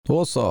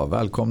Då så,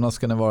 välkomna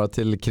ska ni vara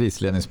till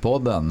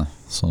Krisledningspodden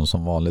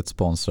som vanligt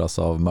sponsras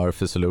av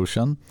Murphy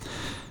Solution.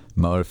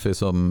 Murphy,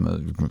 som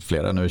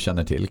flera nu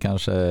känner till,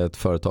 kanske är ett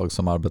företag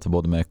som arbetar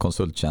både med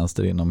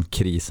konsulttjänster inom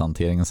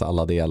krishanteringens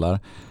alla delar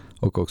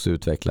och också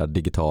utvecklar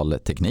digital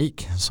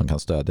teknik som kan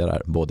stödja det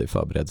här både i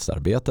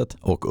förberedelsearbetet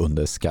och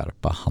under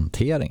skarpa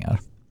hanteringar.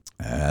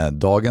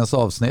 Dagens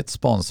avsnitt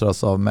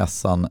sponsras av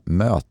mässan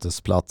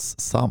Mötesplats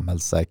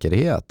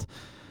samhällssäkerhet.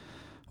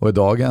 Och i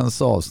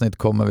dagens avsnitt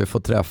kommer vi få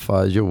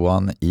träffa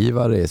Johan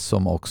Ivari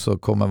som också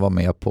kommer vara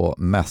med på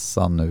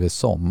mässan nu i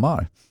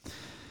sommar.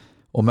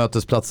 Och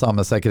Mötesplats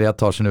samhällssäkerhet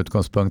tar sin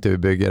utgångspunkt i att vi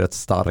bygger ett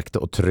starkt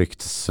och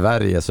tryggt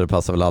Sverige, så det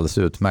passar väl alldeles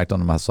utmärkt om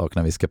de här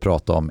sakerna vi ska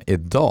prata om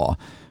idag.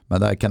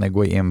 Men där kan ni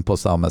gå in på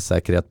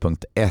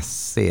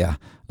samhällssäkerhet.se,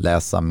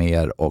 läsa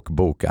mer och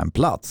boka en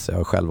plats. Jag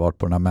har själv varit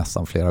på den här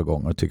mässan flera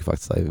gånger och tycker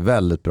faktiskt att det är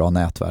väldigt bra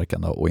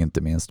nätverkande och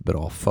inte minst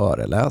bra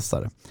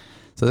föreläsare.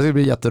 Så det ska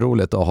bli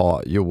jätteroligt att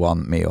ha Johan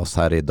med oss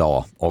här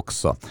idag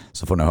också,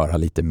 så får ni höra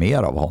lite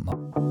mer av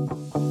honom.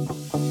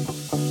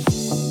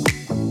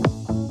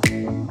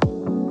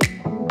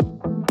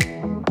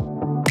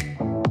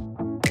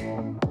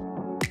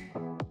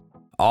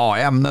 Ja,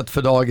 ämnet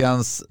för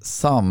dagens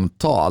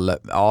samtal.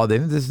 Ja, det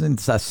är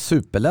inte så här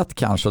superlätt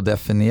kanske att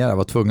definiera. Jag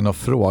var tvungen att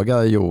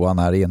fråga Johan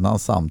här innan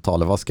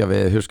samtalet.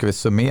 Hur ska vi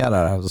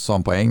summera det här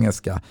som på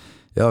engelska?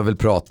 Jag vill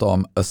prata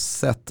om a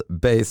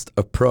set-based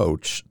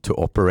approach to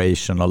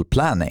operational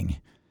planning.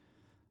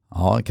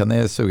 Ja, kan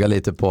ni suga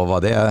lite på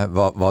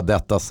vad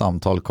detta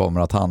samtal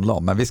kommer att handla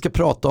om. Men vi ska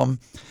prata om,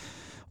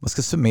 man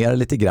ska summera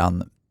lite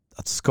grann,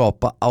 att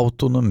skapa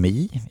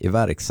autonomi i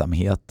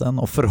verksamheten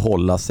och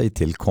förhålla sig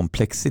till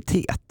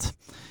komplexitet.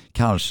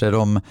 Kanske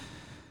de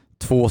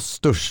två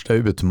största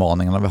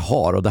utmaningarna vi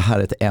har, och det här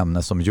är ett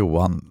ämne som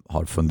Johan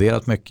har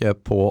funderat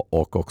mycket på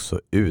och också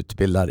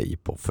utbildar i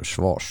på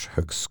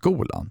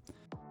Försvarshögskolan.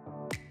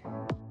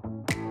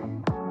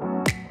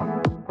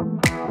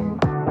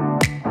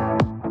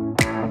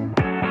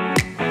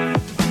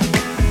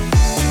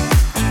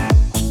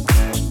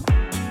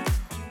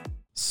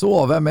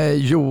 Så, vem är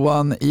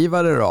Johan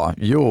Ivari då?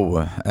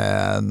 Jo,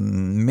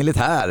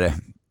 militär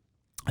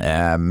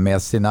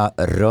med sina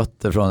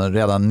rötter från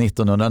redan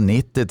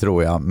 1990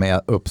 tror jag,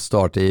 med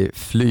uppstart i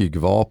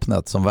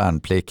flygvapnet som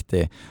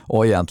värnpliktig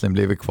och egentligen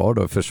blivit kvar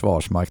då i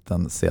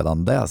Försvarsmakten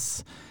sedan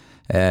dess.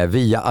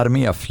 Via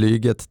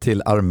arméflyget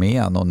till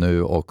armén och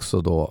nu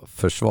också då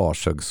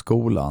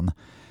Försvarshögskolan.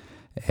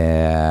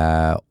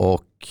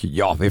 Och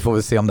ja, vi får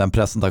väl se om den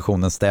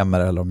presentationen stämmer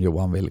eller om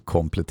Johan vill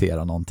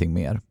komplettera någonting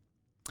mer.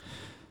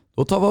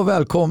 Då tar vi och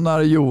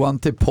välkomnar Johan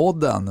till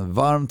podden.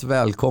 Varmt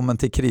välkommen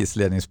till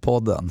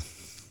Krisledningspodden.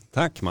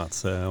 Tack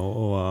Mats,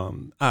 och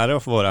ära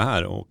att få vara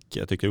här, och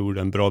jag tycker du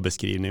gjorde en bra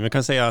beskrivning. Jag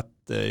kan säga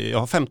att jag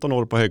har 15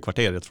 år på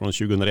högkvarteret från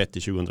 2001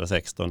 till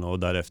 2016 och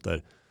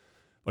därefter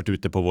varit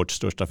ute på vårt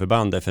största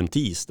förband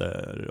FMTIS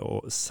där,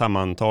 och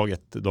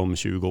sammantaget de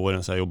 20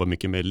 åren så har jag jobbat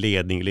mycket med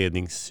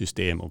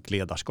ledningssystem och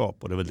ledarskap,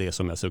 och det är väl det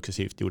som jag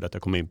successivt gjorde att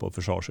jag kom in på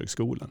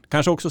Försvarshögskolan.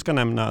 Kanske också ska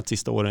nämna att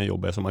sista åren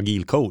jobbar jag som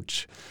agil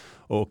coach.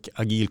 Och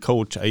agil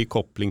coach är ju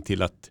koppling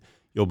till att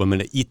jobba med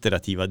det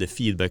iterativa, det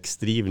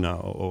feedbacksdrivna,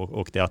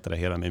 och det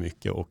attraherar mig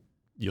mycket. Och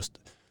just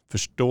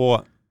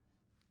förstå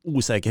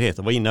osäkerhet,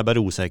 och vad innebär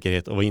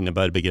osäkerhet och vad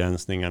innebär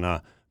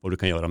begränsningarna, vad du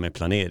kan göra med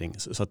planering.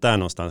 Så att där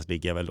någonstans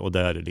ligger jag väl, och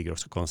där ligger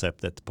också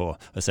konceptet på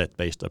a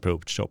set-based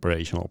approach to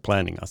operational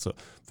planning. Alltså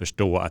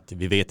förstå att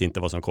vi vet inte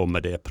vad som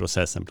kommer, det är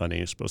processen,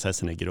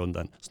 planeringsprocessen i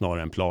grunden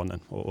snarare än planen.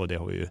 Och det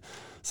har ju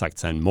sagt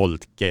sen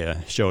Moltke,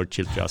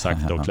 Churchill tror jag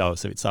sagt, och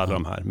Clausewitz, alla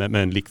de här.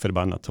 Men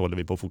likförbannat håller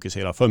vi på att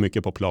fokusera för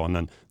mycket på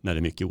planen när det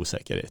är mycket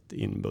osäkerhet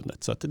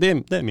inbundet. Så att det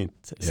är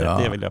mitt sätt,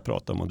 det vill jag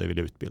prata om och det vill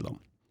jag utbilda om.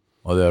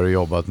 Och det har du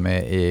jobbat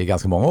med i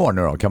ganska många år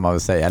nu då, kan man väl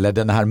säga. Eller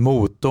den här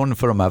motorn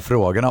för de här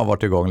frågorna har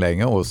varit igång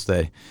länge hos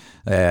dig.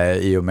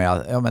 I och med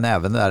att, men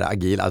även det där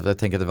agila, jag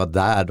tänker att det var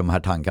där de här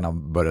tankarna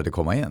började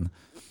komma in.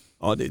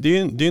 Ja, det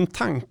är en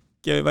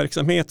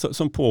tankeverksamhet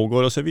som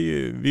pågår, och så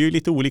vi är ju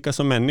lite olika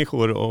som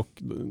människor, och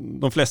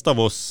de flesta av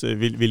oss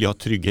vill ju ha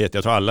trygghet.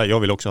 Jag tror alla, jag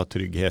vill också ha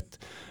trygghet.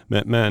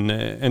 Men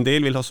en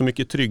del vill ha så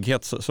mycket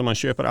trygghet så man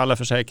köper alla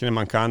försäkringar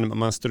man kan.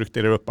 Man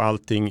strukturerar upp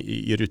allting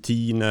i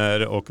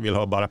rutiner och vill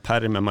ha bara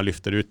pärmen man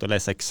lyfter ut och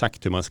läsa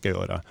exakt hur man ska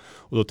göra.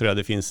 Och då tror jag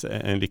det finns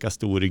en lika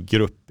stor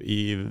grupp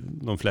i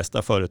de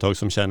flesta företag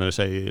som känner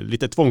sig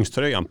lite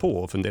tvångströjan på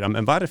och funderar,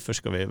 men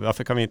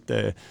varför kan vi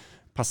inte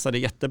passa det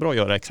jättebra att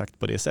göra exakt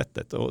på det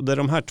sättet? Och det är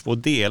de här två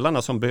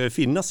delarna som behöver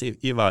finnas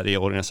i varje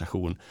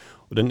organisation.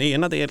 Och den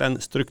ena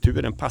delen,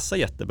 strukturen, passar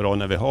jättebra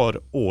när vi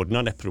har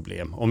ordnade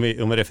problem. Om vi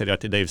refererar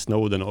till Dave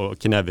Snowden och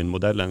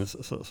Knevin-modellen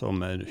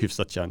som är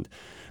hyfsat känd.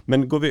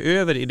 Men går vi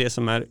över i det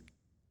som är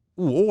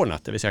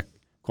oordnat, det vill säga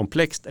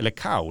komplext eller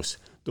kaos,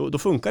 då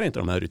funkar inte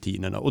de här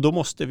rutinerna. Och då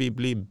måste vi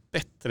bli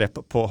bättre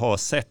på att ha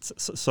sätt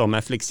som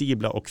är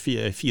flexibla och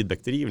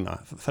feedbackdrivna.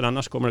 För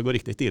annars kommer det gå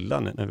riktigt illa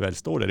när vi väl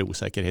står där i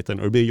osäkerheten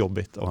och det blir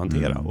jobbigt att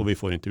hantera. Och vi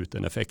får inte ut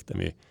den effekten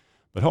vi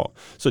bör ha.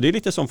 Så det är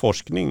lite som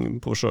forskning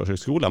på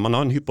Försvarshögskolan. Man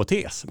har en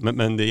hypotes,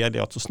 men det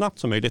gäller att så snabbt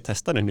som möjligt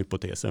testa den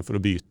hypotesen för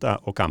att byta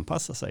och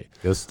anpassa sig.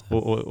 Just det.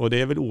 Och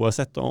det är väl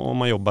oavsett om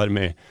man jobbar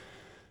med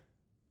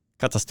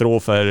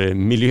katastrofer,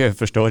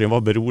 miljöförstöring,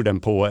 vad beror den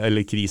på,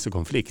 eller kris och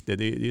konflikt.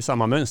 Det är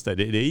samma mönster.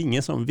 Det är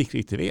ingen som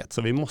riktigt vet.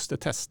 Så vi måste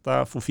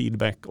testa, få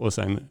feedback och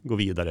sen gå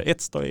vidare.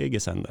 Ett steg i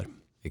sänder.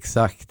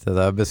 Exakt, det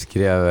där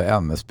beskrev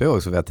MSB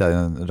också, vet jag,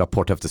 en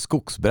rapport efter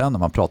skogsbränder.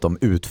 Man pratar om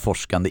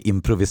utforskande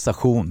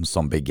improvisation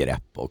som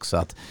begrepp också.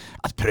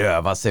 Att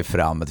pröva sig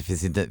fram.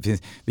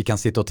 Vi kan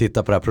sitta och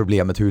titta på det här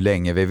problemet hur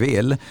länge vi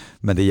vill,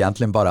 men det är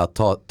egentligen bara att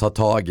ta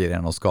tag i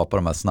den och skapa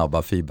de här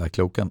snabba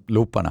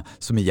feedback-looparna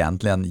som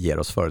egentligen ger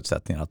oss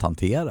förutsättningar att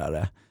hantera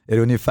det. Är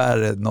det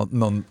ungefär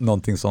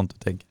någonting sånt du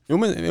tänker?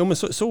 Jo men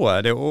så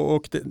är det.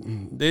 Och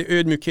det är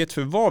ödmjukhet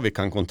för vad vi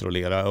kan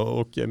kontrollera.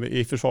 Och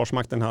i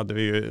Försvarsmakten hade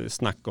vi ju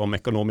snack om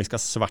ekonomiska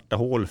svarta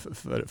hål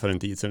för en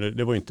tid sedan.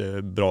 Det var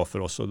inte bra för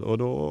oss. Och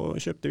då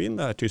köpte vi in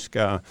det här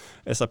tyska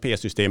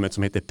SAP-systemet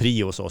som heter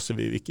PRI hos oss.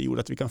 Vilket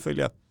gjorde att vi kan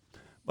följa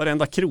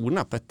varenda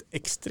krona på ett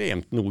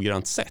extremt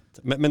noggrant sätt.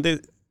 Men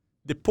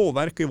det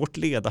påverkar ju vårt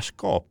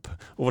ledarskap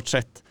och vårt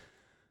sätt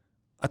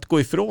att gå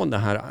ifrån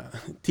den här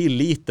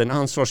tilliten,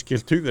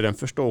 ansvarskulturen,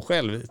 förstå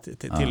själv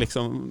till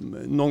liksom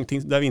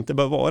någonting där vi inte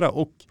bör vara.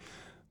 Och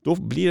då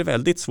blir det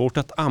väldigt svårt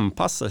att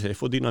anpassa sig,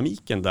 få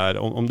dynamiken där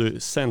om du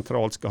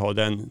centralt ska ha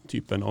den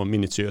typen av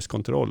minutiös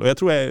kontroll. Och jag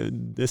tror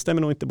det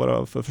stämmer nog inte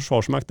bara för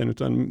Försvarsmakten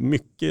utan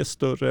mycket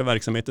större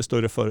verksamheter,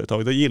 större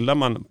företag. Då gillar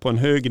man på en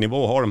hög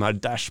nivå att ha de här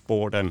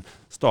dashboarden,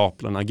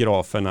 staplarna,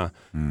 graferna.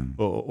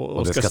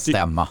 Och det ska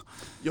stämma.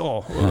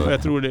 Ja, och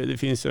jag tror det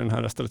finns ju den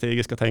här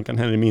strategiska tänkaren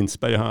Henry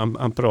Mintzberg,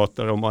 han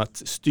pratar om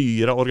att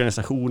styra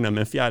organisationen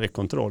med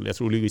fjärrkontroll. Jag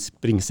tror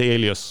Louis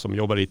Bringselius som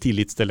jobbar i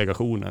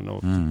tillitsdelegationen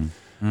och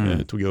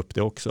tog upp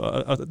det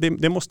också.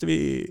 Det måste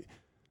vi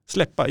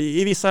släppa.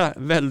 I vissa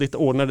väldigt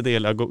ordnade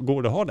delar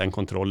går det att ha den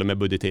kontrollen med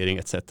budgetering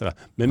etc.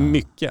 Men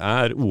mycket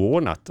är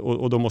oordnat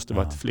och då måste det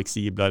vara ett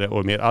flexiblare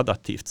och mer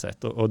adaptivt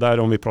sätt. Och där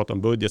om vi pratar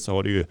om budget så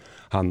har du ju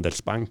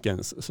Handelsbanken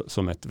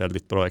som ett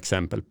väldigt bra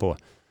exempel på.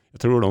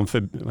 Jag tror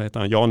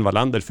Jan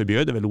Wallander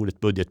förbjöd väl ordet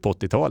budget på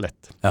 80-talet.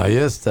 Ja,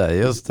 just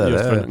det.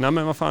 Nej,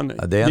 men vad fan,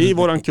 det är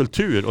våran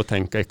kultur att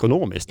tänka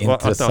ekonomiskt.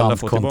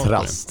 Intressant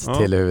kontrast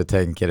till hur vi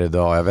tänker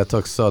idag. Jag vet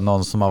också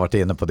någon som har varit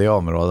inne på det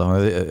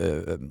området.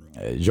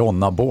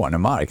 Jonna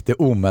Bornemark, det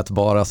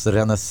omätbaras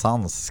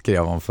renässans,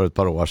 skrev hon för ett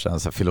par år sedan.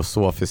 Så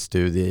filosofisk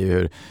studie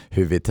i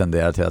hur vi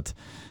tenderar till att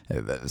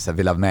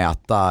vilja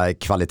mäta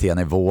kvaliteten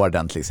i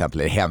vården, till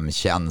exempel i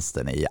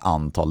hemtjänsten, i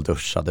antal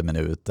duschade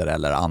minuter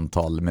eller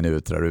antal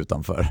minuter där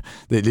utanför.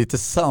 Det är lite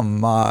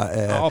samma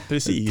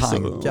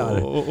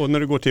tankar. Och när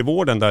du går till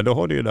vården där, då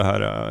har du ju det här,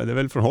 det är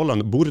väl från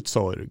Holland,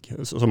 Buurtzorg,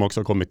 som också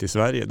har kommit till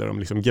Sverige, där de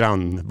liksom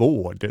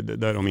grannvård,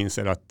 där de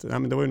inser att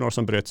det var ju några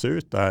som bröts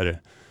ut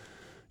där.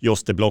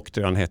 Joste Block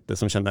tror jag han hette,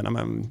 som kände att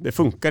det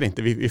funkar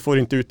inte, vi får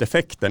inte ut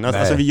effekten.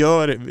 Alltså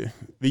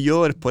vi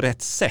gör på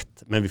rätt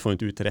sätt, men vi får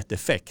inte ut rätt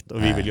effekt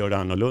och vi vill göra det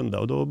annorlunda.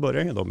 Och då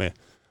börjar jag då med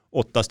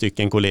 8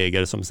 stycken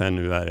kollegor som sen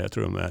nu är, jag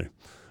tror de är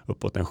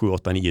uppåt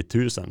 7-8-9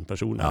 tusen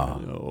personer.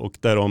 Ja. Och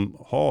där de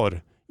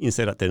har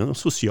inser att det är de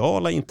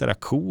sociala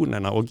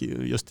interaktionerna och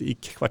just i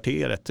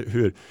kvarteret,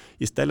 hur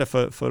istället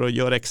för att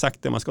göra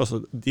exakt det man ska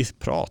så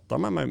pratar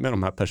man med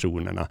de här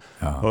personerna.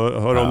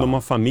 Hör om de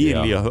har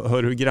familj,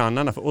 hör hur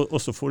grannarna,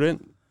 och så får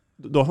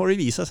då har det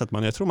visat sig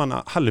att jag tror man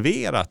har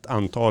halverat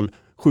antal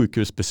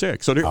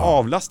sjukhusbesök. Så det är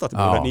avlastat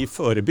både i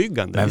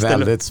förebyggande. Men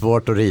väldigt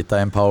svårt att rita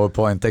en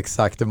PowerPoint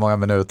exakt hur många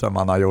minuter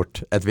man har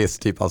gjort ett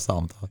visst typ av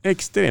samtal.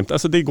 Extremt.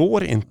 Alltså det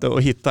går inte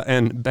att hitta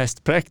en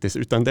best practice,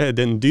 utan det är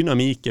den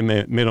dynamiken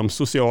med de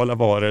sociala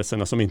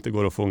varelserna som inte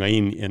går att fånga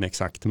in i en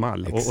exakt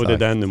mall. Och det är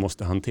den du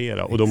måste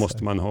hantera. Och då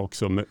måste man ha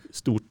också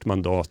stort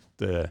mandat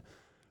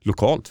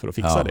lokalt för att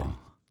fixa det.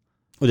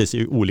 Och det ser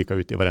ju olika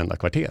ut i varenda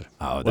kvarter.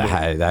 Ja, det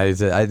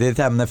är ett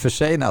ämne för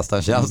sig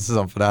nästan, känns det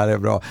som, för det här är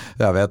bra.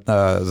 Jag vet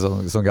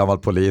som gammal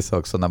polis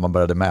också, när man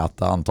började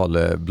mäta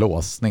antal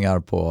blåsningar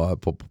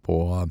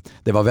på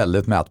det var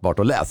väldigt mätbart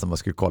att läsa. Man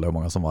skulle kolla hur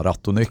många som var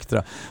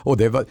rattonyktra. Och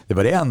det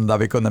var det enda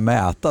vi kunde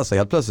mäta. Så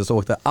helt plötsligt så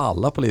åkte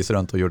alla poliser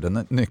runt och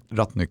gjorde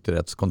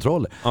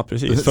rattonykterhetskontroller. Ja,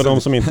 precis. För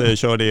de som inte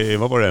körde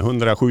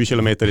 107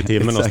 km i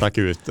timmen och stack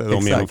ut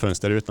dem genom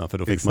fönsterrutan, för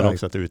då fick man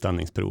också ett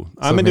utandningsprov.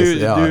 Ja, men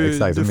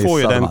du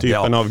får ju den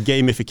typen av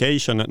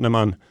gamification när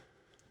man,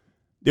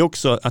 det är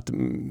också att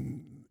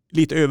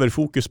lite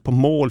överfokus på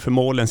mål för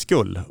målens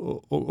skull,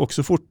 och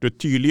så fort du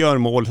tydliggör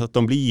mål så att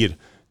de blir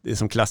det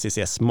som klassiskt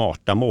är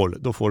smarta mål,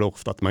 då får du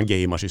ofta att man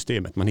gamar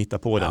systemet, man hittar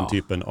på den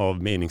typen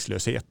av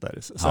meningslösheter.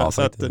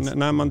 Så att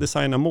när man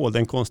designar mål, det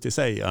är en konst i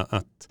sig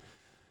att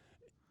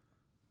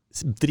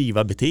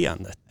driva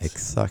beteendet.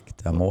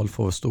 Exakt, ja, mål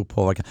får stor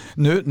påverkan.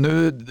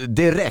 Nu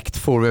direkt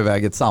får vi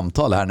iväg ett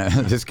samtal här nu.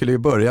 Vi skulle ju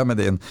börja med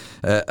din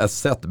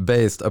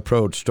asset-based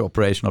approach to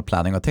operational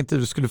planning. Jag tänkte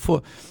att du skulle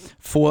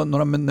få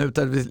några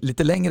minuter,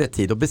 lite längre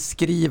tid att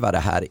beskriva det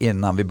här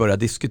innan vi börjar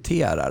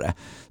diskutera det.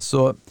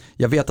 Så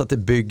jag vet att det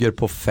bygger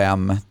på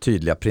 5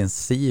 tydliga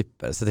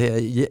principer. Så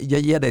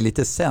jag ger dig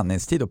lite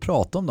sändningstid att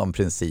prata om de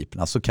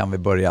principerna, så kan vi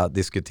börja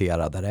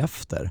diskutera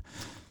därefter.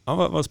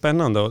 Ja, vad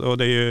spännande. Och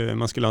det är ju,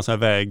 man skulle ha en sån här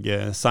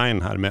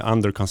vägsign här med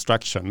under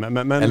construction.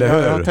 Men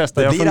eller hur?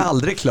 Det blir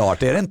aldrig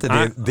klart. Är det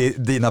inte det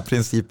dina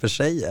principer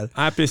säger?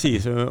 Nej,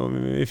 precis.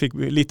 Vi fick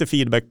lite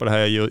feedback på det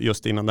här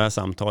just innan det här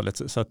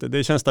samtalet. Så att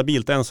det känns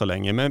stabilt än så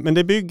länge. Men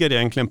det bygger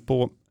egentligen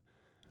på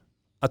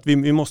att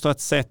vi måste ha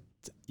ett sätt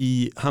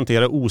i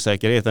hantera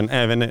osäkerheten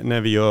även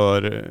när vi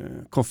gör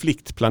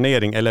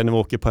konfliktplanering eller när vi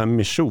åker på en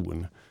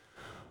mission.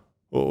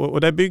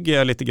 Och där bygger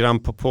jag lite grann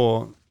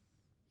på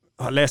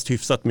har läst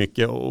hyfsat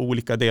mycket och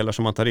olika delar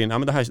som man tar in. Ja,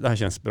 men det här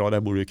känns bra, där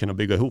borde vi kunna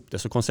bygga ihop det.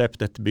 Så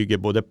konceptet bygger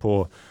både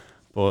på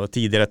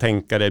tidigare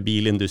tänkare,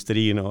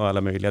 bilindustrin och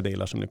alla möjliga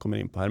delar som det kommer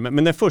in på här.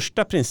 Men den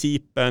första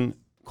principen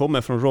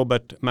kommer från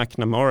Robert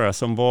McNamara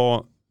som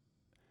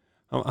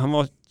han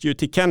var ju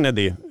till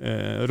Kennedy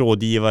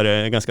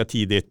rådgivare ganska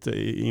tidigt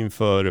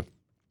inför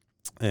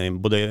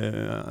både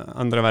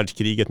andra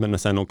världskriget men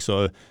sen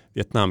också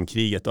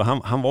Vietnamkriget. Och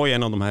han var ju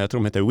en av de här, jag tror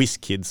de heter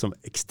WizKids, som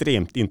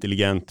extremt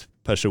intelligent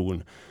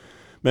person.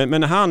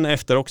 Men han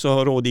efter också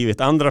har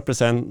rådgivit andra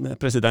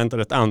presidenter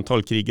ett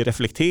antal krig,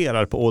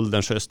 reflekterar på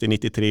ålderns höst i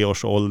 93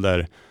 års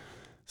ålder.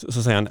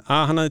 Så säger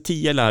han hade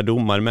 10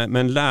 lärdomar,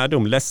 men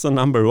lärdom, lesson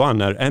number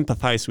 1 är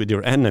empathize with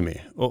your enemy.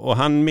 Och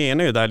han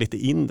menar ju där lite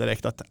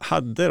indirekt att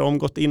hade de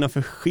gått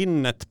innanför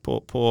skinnet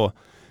på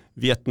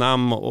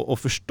Vietnam och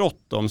förstått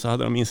dem, så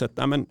hade de insett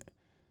att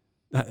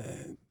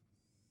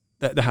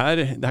det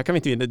här kan vi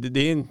inte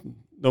vinna.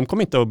 Det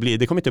kommer inte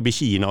att bli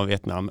Kina och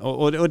Vietnam.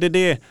 Och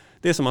det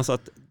är som man sa,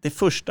 att det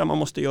första man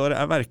måste göra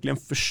är verkligen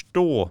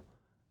förstå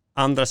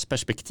andras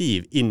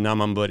perspektiv innan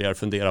man börjar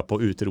fundera på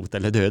att utrota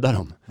eller döda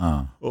dem.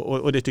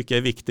 Och det tycker jag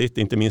är viktigt,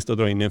 inte minst att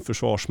dra in i en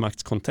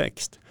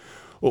försvarsmaktskontext.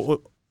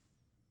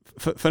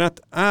 För att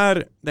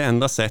är det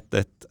enda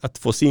sättet att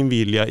få sin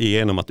vilja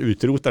igenom att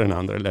utrota den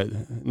andra eller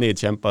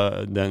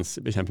nedkämpa dens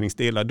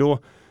bekämpningsdelar, då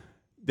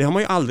det har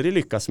man ju aldrig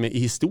lyckats med i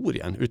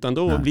historien, utan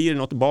då blir det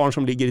något barn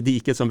som ligger i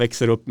diket som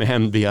växer upp med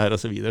hämndbegär och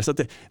så vidare. Så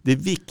att det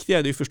viktiga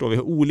är att förstå vi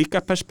har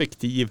olika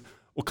perspektiv,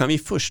 och kan vi i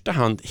första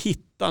hand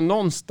hitta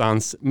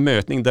någonstans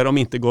mötning där de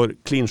inte går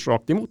clinch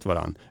rakt emot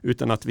varandra,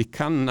 utan att vi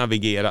kan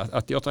navigera,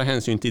 att jag tar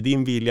hänsyn till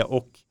din vilja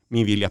och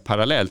min vilja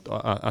parallellt,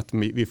 att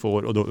vi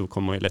får, och då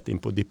kommer man lätt in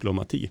på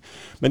diplomati.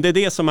 Men det är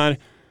det som är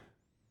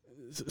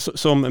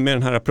som med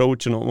den här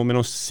approachen och med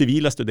de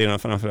civila studerarna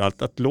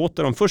framförallt, att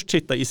låta dem först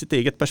sitta i sitt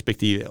eget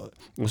perspektiv,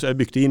 och så är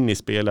byggt in i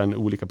spelen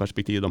olika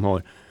perspektiv de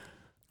har.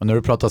 Och när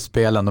du pratar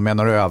spelen, då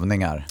menar du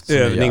övningar?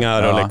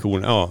 Övningar och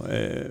lektioner, ja.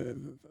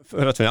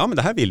 För att men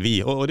det här vill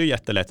vi, och det är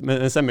jättelätt.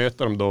 Men sen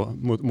möter de då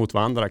mot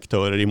andra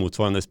aktörer i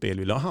motsvarande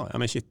spel. Det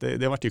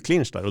har varit ju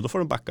clinch där, och då får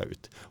de backa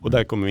ut. Och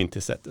där kommer vi in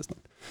till sättet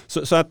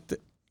snart. Så att,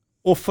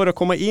 och för att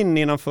komma in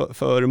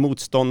innanför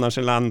motståndarens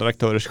eller andra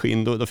aktörers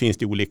skinn, då finns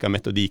det olika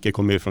metodiker,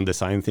 kommer från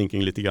design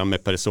thinking lite grann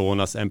med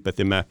personas,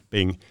 empathy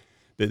mapping.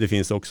 Det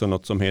finns också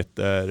något som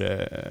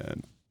heter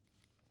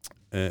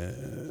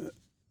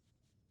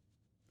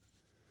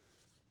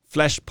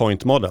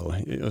flashpoint model,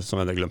 som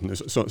jag hade glömt nu,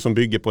 som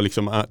bygger på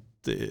liksom att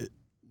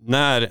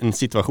när en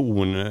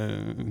situation,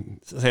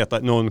 säg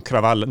att någon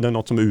kravall, det är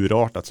något som är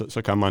urartat,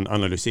 så kan man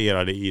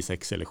analysera det i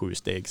 6 eller 7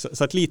 steg.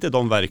 Så att lite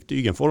de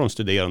verktygen får de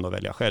studerande att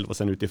välja själv, och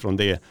sen utifrån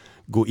det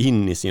gå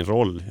in i sin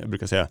roll. Jag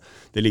brukar säga,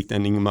 det är likt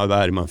en Ingmar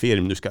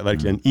Bergman-film. Du ska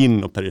verkligen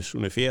in och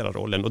personifiera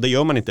rollen. Och det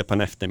gör man inte på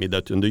en eftermiddag,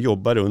 utan du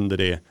jobbar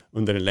under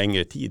en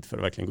längre tid för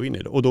att verkligen gå in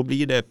i det. Och då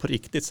blir det på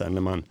riktigt sen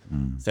när man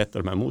sätter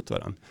de här mot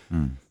varandra.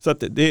 Så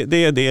att det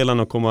är delen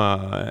att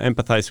komma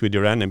empathize with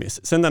your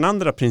enemies. Sen den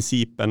andra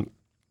principen,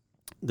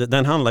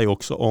 den handlar ju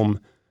också om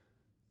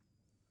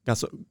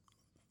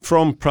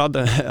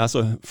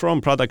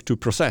from product to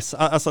process.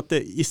 Alltså att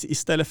det,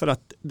 istället för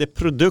att det är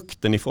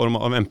produkten i form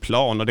av en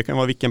plan, och det kan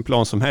vara vilken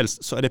plan som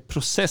helst, så är det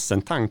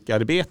processen,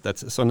 tankearbetet,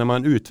 så när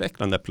man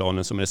utvecklar den där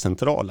planen som är det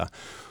centrala.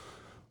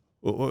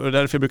 Och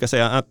därför brukar jag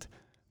säga att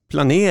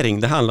planering,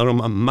 det handlar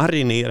om att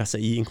marinera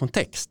sig i en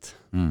kontext.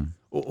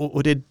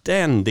 Och det är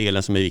den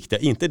delen som är viktig,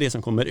 inte det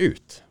som kommer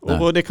ut.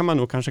 Och det kan man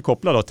nog kanske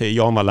koppla då till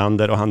Jan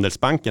Wallander och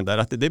Handelsbanken där,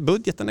 att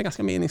budgeten är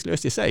ganska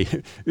meningslös i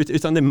sig.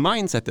 Utan det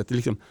mindsetet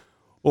liksom.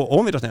 Och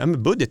om vi då tänker att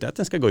budgeten att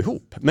den ska gå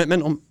ihop.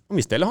 Men om vi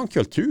istället har en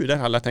kultur där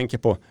alla tänker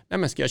på,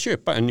 ska jag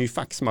köpa en ny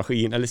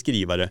faxmaskin eller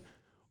skrivare,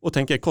 och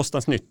tänker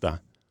kostnadsnytta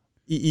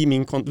i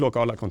min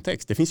lokala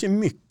kontext. Det finns ju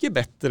mycket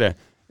bättre.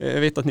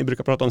 Jag vet att ni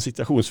brukar prata om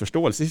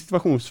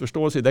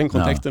situationsförståelse i den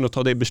kontexten och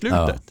ta det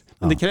beslutet.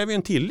 Men det kräver ju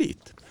en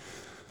tillit.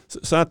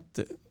 Så att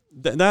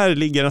där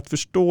ligger att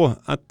förstå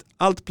att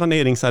allt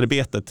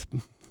planeringsarbetet,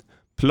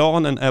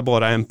 planen är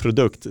bara en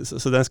produkt,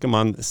 så den ska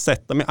man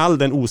sätta med all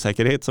den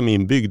osäkerhet som är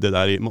inbyggd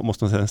där,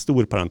 måste man sätta en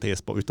stor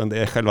parentes på, utan det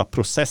är själva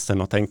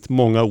processen och tänkt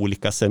många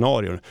olika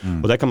scenarier.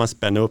 Och där kan man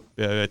spänna upp,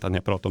 jag vet att ni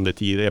har pratat om det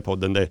tidigare i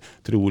podden, det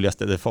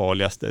troligaste, det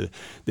farligaste.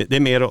 Det är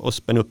mer att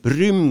spänna upp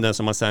rymden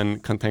som man sen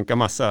kan tänka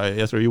massa.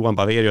 Jag tror Johan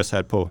Baverius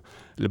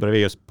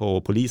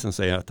på polisen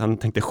säger att han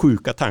tänkte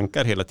sjuka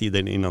tankar hela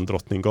tiden innan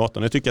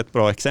Drottninggatan. Jag tycker det är ett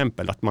bra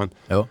exempel att man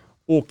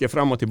åker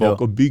fram och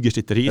tillbaka och bygger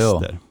sitt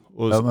register.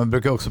 Man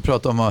brukar också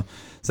prata om att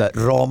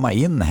rama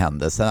in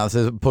händelsen,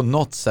 alltså på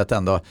något sätt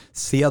ändå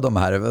se de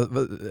här,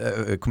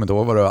 jag kommer inte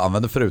ihåg vad du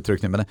använder för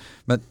uttryckning,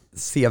 men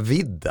se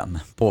vidden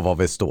på vad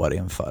vi står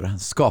inför,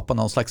 skapa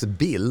någon slags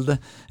bild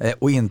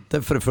och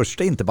inte, för det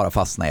första inte bara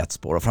fastna i ett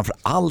spår, och framför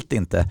allt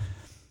inte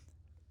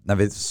när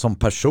vi som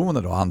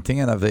personer då,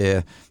 antingen när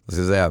vi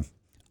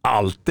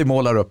alltid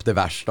målar upp det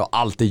värsta och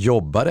alltid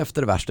jobbar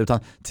efter det värsta, utan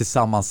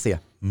tillsammans se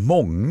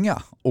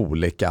många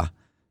olika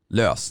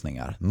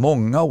lösningar,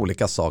 många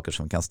olika saker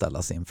som kan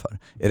ställas inför.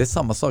 Är det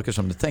samma saker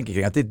som du tänker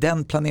kring? Att det är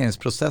den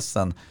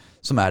planeringsprocessen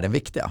som är den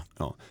viktiga?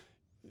 Ja.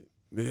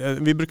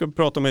 Vi brukar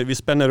prata om att vi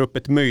spänner upp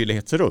ett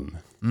möjlighetsrum.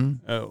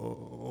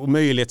 Och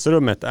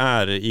möjlighetsrummet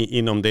är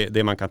inom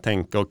det man kan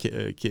tänka och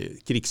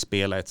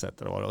krigsspela etc.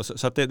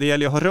 Så att det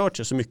gäller att ha rört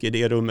sig så mycket i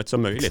det rummet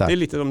som möjligt. Exakt. Det är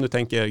lite om du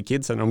tänker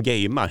kidsen, de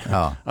gamer.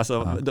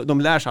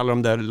 De lär sig alla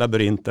de där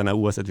labyrinterna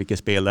oavsett vilket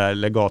spel det är,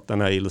 eller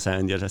gatorna i Los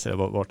Angeles eller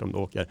vart de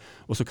åker.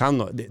 Och så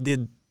kan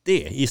det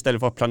istället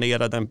för att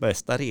planera den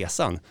bästa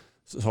resan,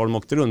 så har de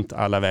åkt runt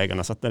alla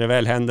vägarna, så att när det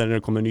väl händer, när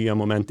det kommer nya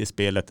moment i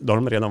spelet, då har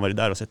de redan varit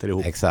där och sätter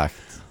ihop. Exakt.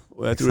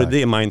 Och jag tror det är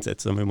det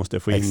mindset som vi måste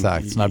få in.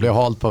 Exakt, så när det blir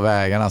halt på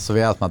vägarna så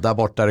vet man att där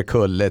borta är det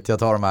kulligt, jag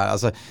tar de här.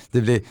 Alltså,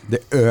 det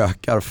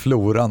ökar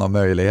floran av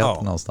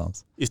möjligheter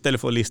någonstans.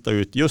 Istället för att lista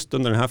ut just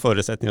under den här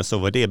förutsättningen så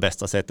var det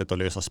bästa sättet att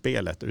lösa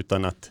spelet,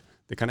 utan att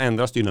det kan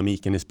ändras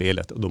dynamiken i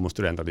spelet och då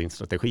måste du ändra din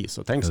strategi.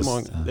 Så tänk så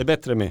många, det är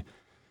bättre med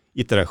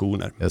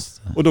iterationer.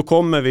 Och då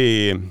kommer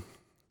vi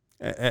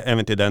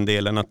även till den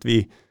delen att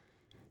vi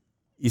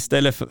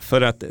istället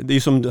för att, det är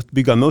som att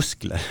bygga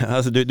muskler.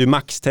 Alltså du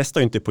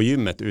maxtestar inte på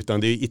gymmet,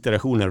 utan det är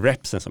iterationen,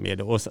 repsen som är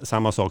det. Och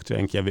samma sak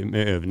tänker jag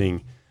med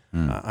övning.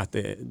 Att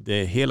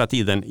det hela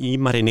tiden i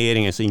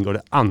marineringen så ingår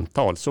det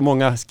antal, så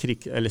många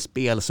eller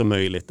spel som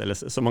möjligt,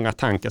 eller så många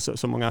tankar,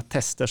 så många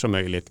tester som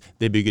möjligt.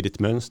 Det bygger ditt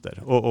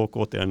mönster. Och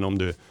återigen, om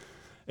du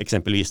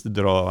exempelvis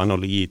drar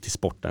analogi till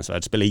sporten, så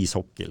här, spela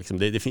ishockey. Liksom.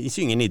 Det finns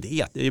ju ingen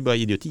idé. Det är bara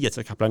idioti att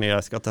jag kan planera.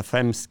 Jag ska ta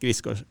 5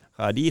 skridskor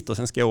här dit och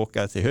sen ska jag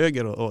åka till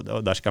höger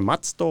och där ska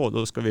Mats stå. Och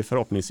då ska vi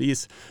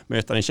förhoppningsvis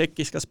möta den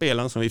tjeckiska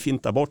spelaren som vi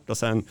fintar bort och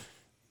sen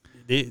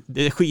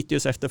det skiter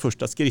ju efter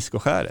första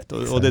skridskoskäret.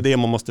 Och det är det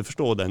man måste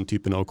förstå, den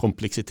typen av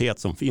komplexitet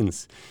som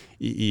finns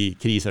i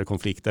kriser,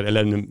 konflikter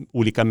eller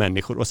olika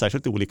människor, och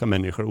särskilt olika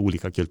människor och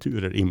olika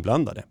kulturer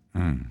inblandade.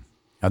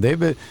 Ja, det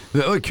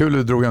var kul att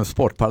du drog en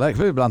sportparallell. Jag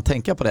vill ibland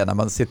tänka på det när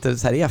man sitter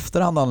så här i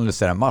efterhand och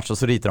analyserar en match och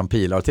så ritar de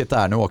pilar och titta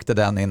här, nu åkte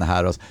den in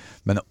här.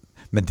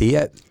 Men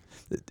det,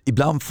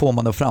 ibland får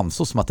man det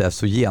framstå som att det är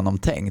så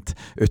genomtänkt,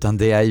 utan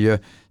det är ju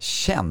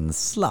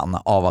känslan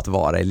av att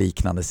vara i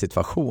liknande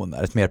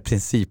situationer. Ett mer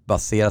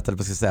principbaserat, eller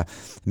vad ska jag säga,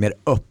 mer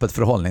öppet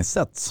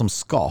förhållningssätt som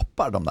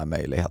skapar de där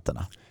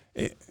möjligheterna.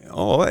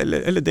 Ja,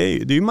 eller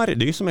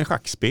det är ju som en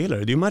schackspelare.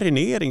 Det är ju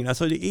marineringen,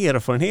 alltså det är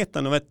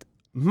erfarenheten av ett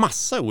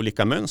massa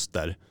olika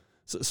mönster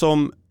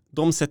som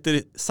de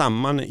sätter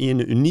samman i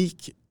en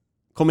unik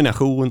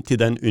kombination till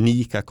den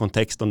unika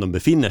kontexten de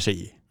befinner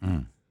sig i.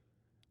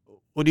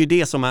 Och det är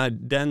det som är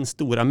den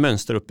stora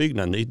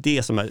mönsteruppbyggnaden. Det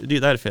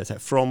är därför jag säger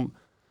from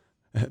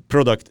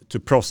product to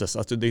process.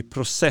 Alltså det är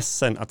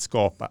processen att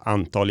skapa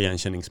antal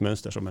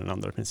igenkänningsmönster som är den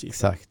andra principen.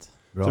 Exakt.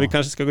 Bra. Så vi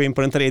kanske ska gå in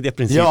på den tredje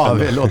principen. Ja,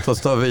 låt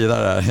oss ta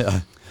vidare.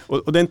 Ja.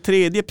 Och den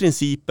tredje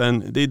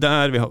principen, det är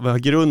där vi har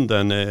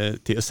grunden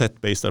till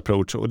set-based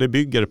approach, och det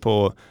bygger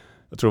på,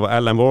 jag tror det var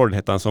Alan Ward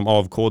hette han som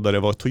avkodade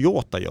vad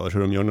Toyota gör, hur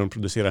de gör när de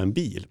producerar en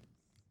bil.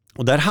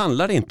 Och där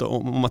handlar det inte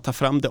om att ta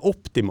fram det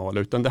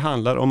optimala, utan det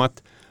handlar om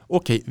att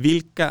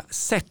vilka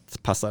sätt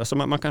passar. Alltså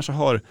man kanske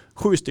har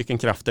 7 stycken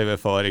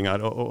kraftöverföringar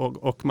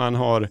och man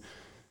har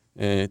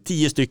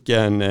 10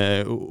 stycken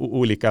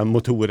olika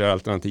motorer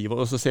alternativ,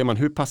 och så ser man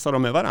hur passar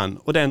de med varann.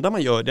 Och det enda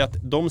man gör är att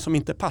de som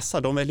inte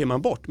passar, de väljer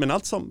man bort. Men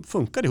allt som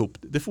funkar ihop,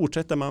 det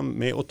fortsätter man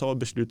med att ta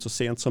beslut så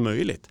sent som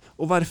möjligt.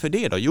 Och varför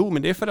det då? Jo,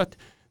 men det är för att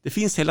det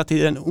finns hela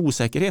tiden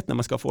osäkerhet när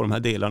man ska få de här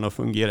delarna att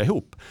fungera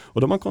ihop.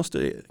 Och då har man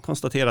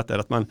konstaterat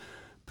att man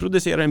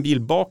producerar en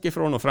bil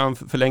bakifrån och fram,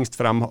 för längst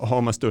fram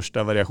har man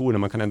största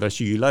variationen. Man kan ändra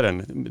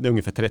kylaren. Det är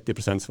ungefär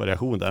 30%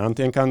 variation där.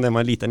 Antingen kan den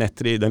vara lite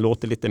nättrig, den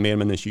låter lite mer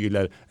men den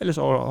kyler. Eller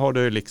så har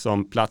du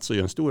liksom plats och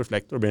gör en stor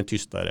fläkt och då blir den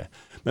tystare.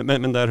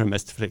 Men där har du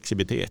mest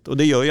flexibilitet. Och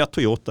det gör ju att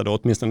Toyota då,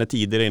 åtminstone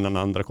tidigare innan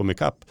andra kom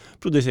ikapp,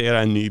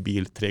 producerar en ny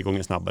bil 3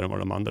 gånger snabbare än vad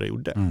de andra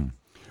gjorde.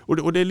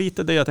 Och det är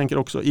lite det jag tänker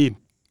också i,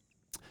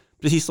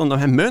 precis som de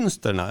här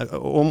mönsterna.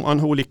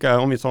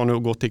 Om vi tar nu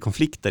och går till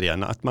konflikter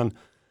igen, att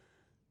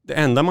det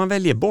enda man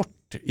väljer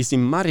bort i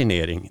sin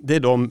marinering, det är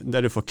de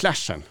där du får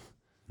clashen.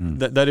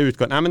 Där det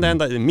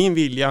utgår, min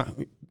vilja,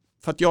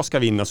 för att jag ska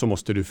vinna så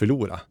måste du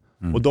förlora.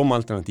 Och de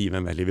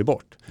alternativen väljer vi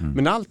bort.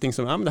 Men allting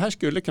som det här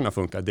skulle kunna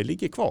funka, det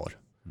ligger kvar.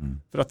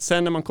 För att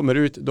sen när man kommer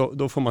ut,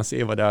 då får man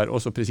se vad det är,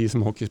 och så precis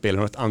som hockeyspelare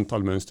har ett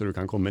antal mönster du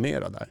kan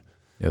kombinera där.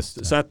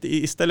 Så att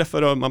istället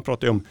för att man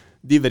pratar om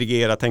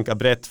divergera, tänka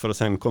brett för att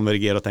sen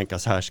konvergera och tänka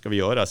så här ska vi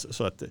göra,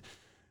 så att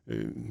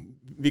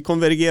vi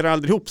konvergerar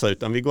aldrig ihop så,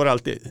 utan vi går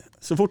alltid,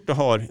 så fort du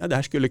har, det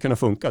här skulle kunna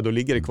funka, då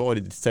ligger det kvar i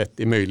ditt sätt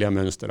i möjliga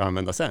mönster att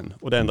använda sen.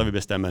 Och det enda vi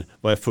bestämmer,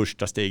 vad är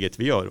första steget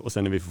vi gör, och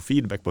sen när vi får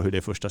feedback på hur det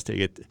är första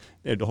steget,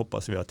 då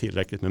hoppas vi ha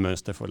tillräckligt med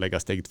mönster för att lägga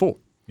steg 2.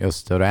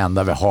 Just det, och det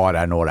enda vi har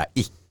är några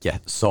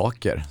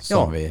icke-saker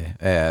som vi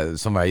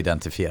har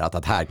identifierat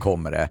att här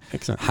kommer det,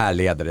 här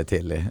leder det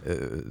till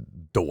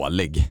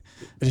dålig.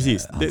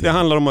 Precis, det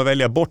handlar om att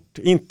välja bort,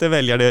 inte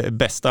välja det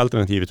bästa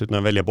alternativet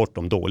utan välja bort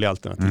de dåliga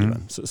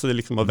alternativen. Så det är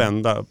liksom att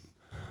vända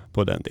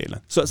på den delen.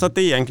 Så att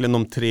det är egentligen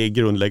de 3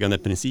 grundläggande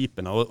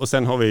principerna, och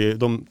sen har vi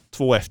de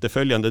 2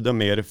 efterföljande, de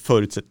mer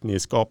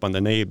förutsättningsskapande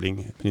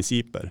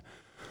enabling-principer.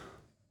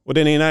 Och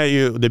den ena är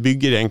ju, det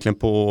bygger egentligen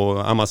på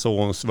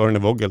Amazons Werner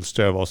Vogels,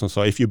 tror jag var, som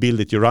sa if you build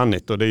it you run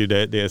it, och det är ju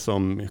det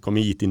som kom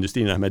i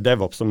IT-industrin, det här med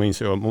DevOps, som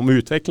inser om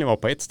utvecklingen var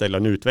på ett ställe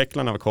och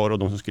utvecklarna var kvar och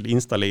de som skulle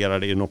installera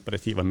det i den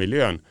operativa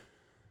miljön,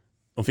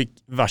 de fick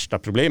värsta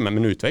problemen,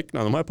 men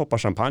utvecklarna, de har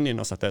poppat champagnen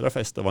och satt där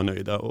fest och var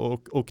nöjda,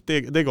 och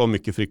det gav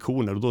mycket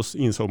friktioner, och då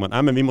insåg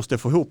man men vi måste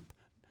få ihop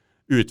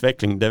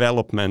utveckling,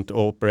 development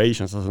och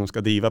operations, alltså som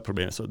ska driva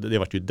problemen, så det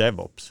var ju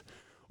DevOps.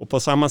 Och på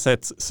samma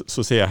sätt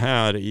så ser jag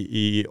här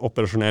i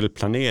operationell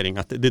planering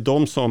att det är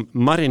de som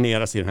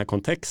marineras i den här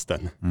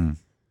kontexten.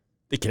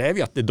 Det kräver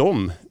ju att det är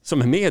de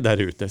som är med där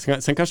ute.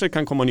 Sen kanske det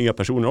kan komma nya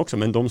personer också,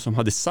 men de som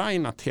har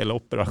designat hela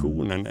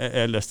operationen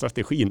eller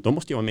strategin, de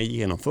måste ju vara med i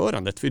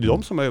genomförandet. För det är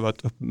de som har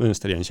övat upp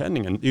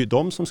mönsterigenkänningen. Det är ju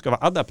de som ska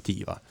vara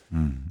adaptiva.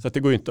 Så att det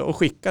går inte att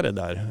skicka det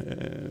där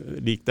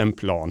likt en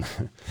plan.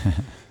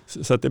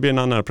 Så att det blir en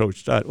annan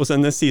approach där. Och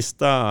sen den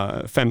sista,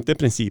 5:e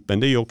principen,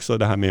 det är ju också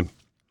det här med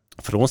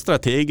från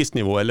strategisk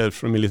nivå eller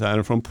från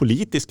militären, från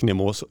politisk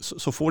nivå,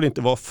 så får det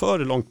inte vara för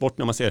långt bort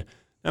när man ser,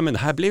 men det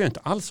här blev ju inte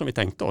alls som vi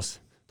tänkte oss.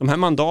 De här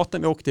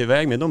mandaten vi åkte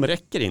iväg med, de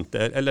räcker inte.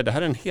 Eller det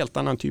här är en helt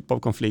annan typ av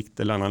konflikt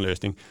eller annan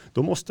lösning.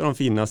 Då måste de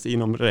finnas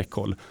inom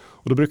räckhåll.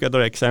 Och då brukar jag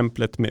dra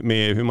exemplet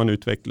med hur man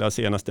utvecklar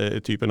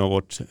senaste typen av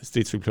vårt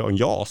stridsflygplan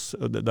JAS,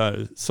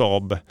 där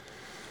Saab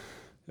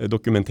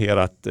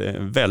dokumenterat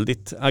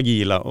väldigt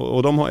agila,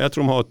 och jag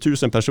tror de har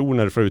 1000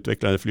 personer för att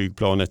utveckla det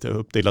flygplanet,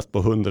 uppdelat på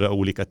 100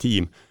 olika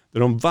team, där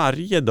de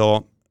varje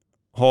dag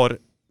har,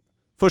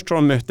 först har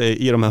de möte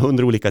i de här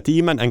 100 olika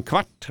teamen en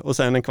kvart, och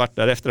sen en kvart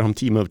därefter har de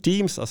team of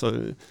teams, alltså,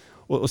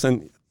 och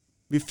sen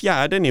vid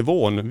 4:e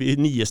nivån, vid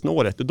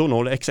 9-snåret, då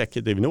når det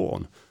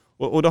executive-nivån.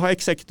 Och då har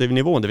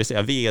executive-nivån, det vill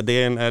säga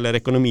vdn eller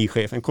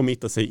ekonomichefen,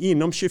 committat sig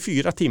inom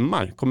 24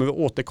 timmar kommer vi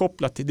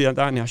återkoppla till det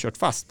där ni har kört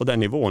fast på den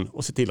nivån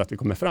och se till att vi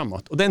kommer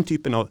framåt. Och den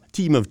typen av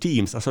team of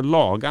teams, alltså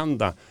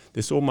laganda, det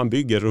är så man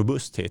bygger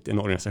robusthet i en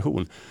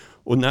organisation.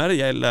 Och när det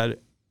gäller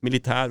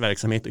militär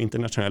verksamhet och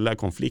internationella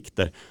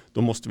konflikter,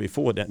 då måste vi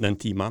få den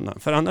teamandan.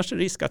 För annars är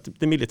det risk att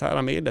det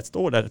militära medlet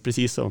står där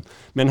precis som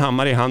med en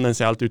hammare i handen,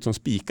 ser allt ut som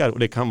spikar, och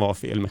det kan vara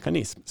fel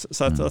mekanism.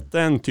 Så att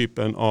den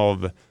typen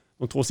av,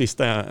 de 2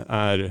 sista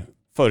är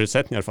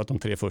förutsättningar för att de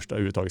 3 första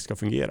överhuvudtaget ska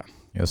fungera.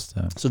 Just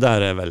det. Så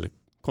där är väl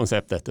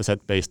konceptet, the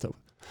set-based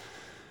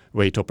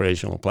weight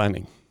operational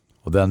planning.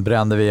 Och den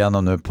brände vi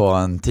igenom nu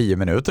på 10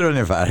 minuter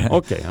ungefär.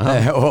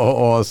 Okej.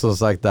 och som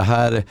sagt, det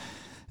här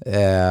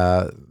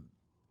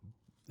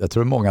jag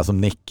tror det är många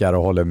som nickar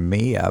och håller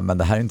med, men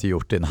det här är inte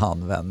gjort i en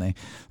handvändning.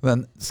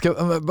 Men ska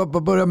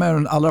börja med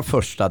den allra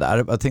första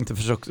där. Jag tänkte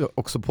försöka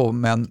också på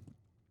med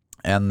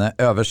en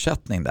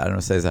översättning där.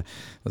 De säger så här,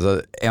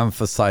 alltså,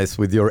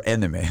 emphasize with your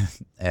enemy.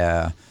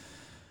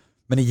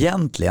 Men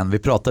egentligen, vi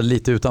pratade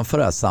lite utanför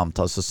det här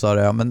samtalet, så sa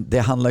jag, men det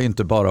handlar ju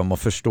inte bara om att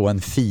förstå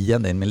en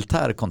fiende i en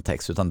militär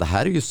kontext, utan det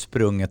här är ju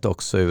sprunget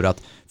också ur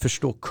att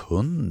förstå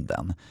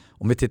kunden.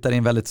 Om vi tittar i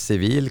en väldigt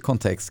civil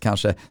kontext,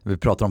 kanske vi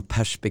pratar om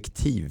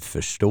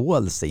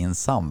perspektivförståelse i en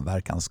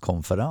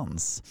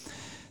samverkanskonferens.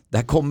 Det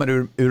här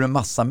kommer ur en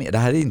massa mer. Det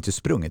här är inte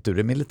sprunget ur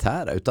det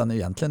militära, utan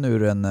egentligen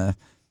ur en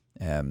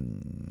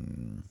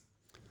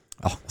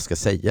vad ska jag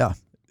säga?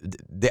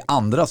 Det är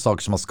andra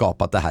saker som har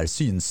skapat det här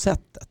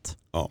synsättet.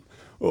 Ja,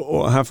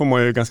 och här får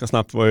man ju ganska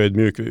snabbt vara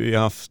ödmjuk. Vi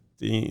har haft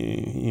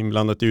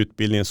inblandat i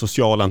utbildningen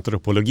social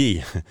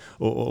antropologi,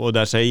 och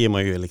där säger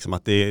man ju liksom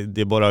att det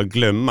är bara att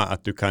glömma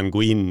att du kan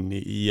gå in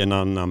i en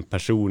annan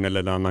person eller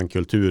en annan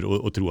kultur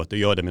och tro att du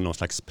gör det med någon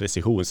slags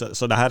precision.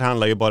 Så det här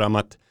handlar ju bara om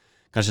att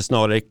kanske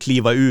snarare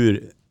kliva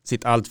ur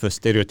sitt allt för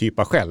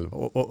stereotypa själv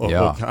och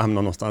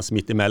hamna någonstans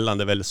mitt emellan.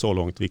 Det är väl så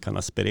långt vi kan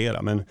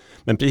aspirera.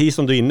 Men precis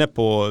som du är inne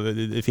på,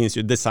 det finns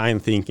ju design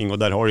thinking, och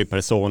där har du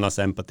personas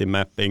empathy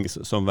mapping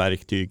som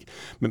verktyg.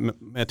 Men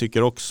jag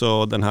tycker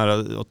också den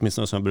här,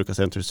 åtminstone som jag brukar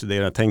säga,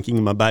 studera tänk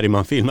Ingmar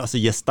Bergman-film, alltså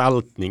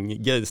gestaltning.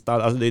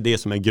 Alltså det är det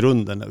som är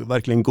grunden.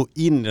 Verkligen gå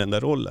in i den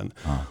där rollen.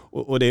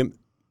 Och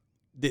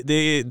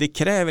det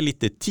kräver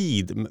lite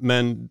tid,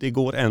 men det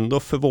går ändå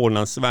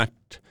förvånansvärt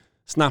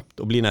snabbt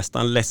och blir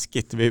nästan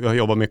läskigt. Vi har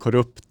jobbat med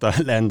korrupta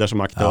länder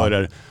som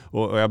aktörer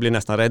och jag blir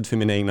nästan rädd för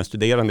mina egna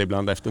studerande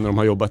ibland efter när de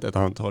har jobbat ett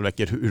antal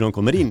veckor hur de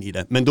kommer in i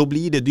det. Men då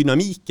blir det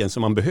dynamiken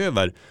som man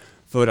behöver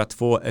för att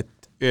få ett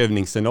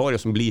övningsscenario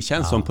som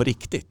känns som på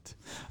riktigt.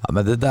 Ja,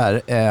 men det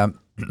där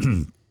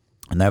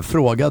när jag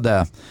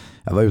frågade,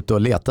 jag var ute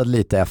och letade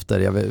lite efter,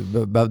 jag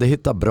behövde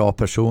hitta bra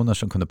personer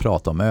som kunde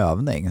prata om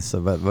övning, så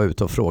jag var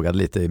ute och frågade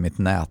lite i mitt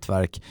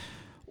nätverk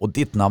och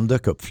ditt namn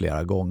dök upp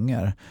flera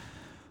gånger.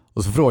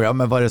 Och så frågade jag,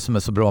 men vad är det som är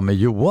så bra med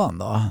Johan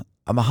då?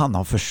 Ja, men han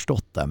har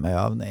förstått det med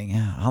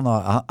övning.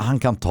 Han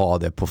kan ta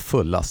det på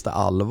fullaste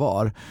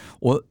allvar.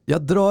 Och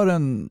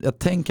jag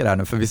tänker här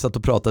nu, för vi satt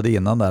och pratade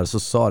innan där, så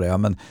sa det, ja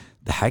men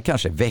det här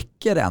kanske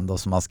veckor ändå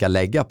som man ska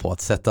lägga på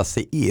att sätta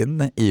sig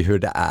in i hur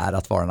det är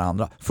att vara den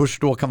andra.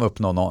 Först då kan vi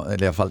uppnå,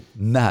 eller i alla fall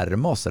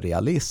närma oss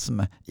realism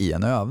i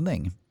en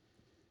övning.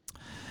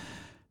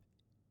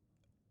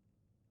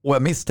 Och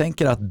jag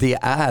misstänker att det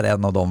är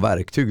en av de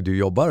verktyg du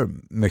jobbar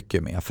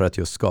mycket med för att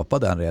just skapa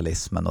den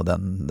realismen och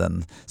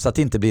den så att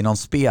det inte blir någon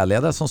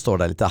spelledare som står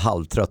där lite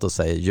halvtrött och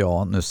säger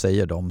ja, nu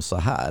säger de så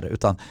här,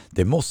 utan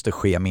det måste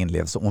ske med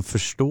inlevelse och en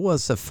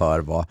förståelse för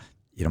vad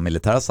i de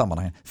militära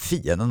sammanhangen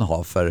fienden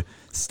har för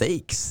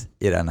stakes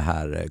i den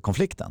här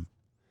konflikten.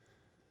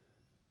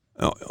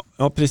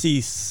 Ja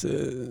precis.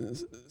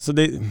 Så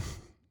det,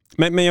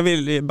 men jag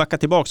vill backa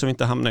tillbaka så vi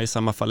inte hamnar i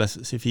samma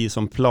filosofi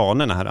som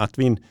planerna här, att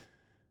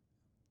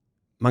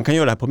man kan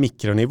göra det här på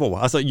mikronivå.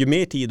 Alltså ju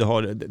mer tid du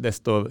har,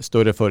 desto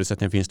större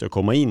förutsättningar finns det att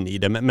komma in i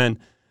det. Men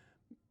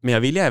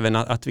jag vill även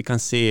att vi kan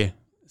se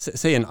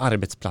en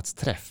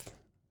arbetsplatsträff.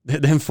 Det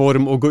är en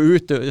form att gå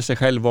ut ur sig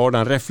själv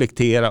vardagen,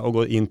 reflektera och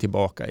gå in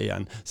tillbaka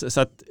igen.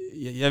 Så att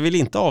jag vill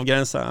inte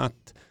avgränsa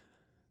att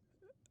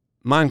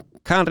man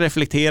kan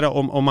reflektera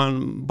om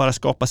man bara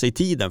skapar sig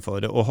tiden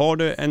för det. Och har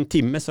du en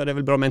timme så är det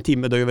väl bra med en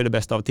timme, då gör vi det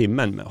bästa av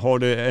timmen. Har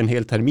du en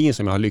hel termin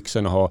som jag har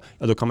lyxen att ha,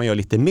 ja, då kan man göra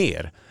lite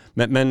mer.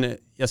 Men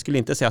jag skulle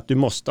inte säga att du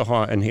måste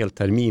ha en hel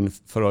termin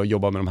för att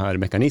jobba med de här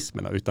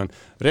mekanismerna, utan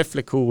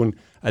reflektion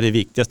är det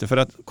viktigaste. För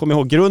att komma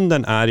ihåg,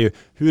 grunden är ju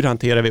hur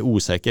hanterar vi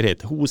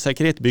osäkerhet?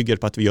 Osäkerhet bygger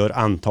på att vi gör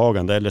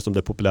antagande, eller som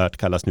det populärt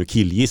kallas nu,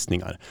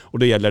 killgissningar. Och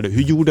då gäller det,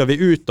 hur gjorde vi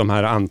ut de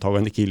här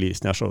antagande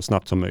killgissningar så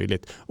snabbt som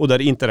möjligt? Och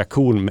där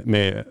interaktion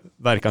med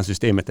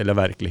verkanssystemet eller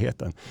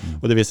verkligheten.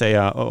 Och det vill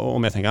säga,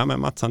 om jag tänker, ja, men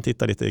Mats han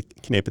tittar lite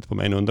knepigt på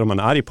mig och undrar om han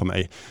är arg på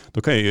mig.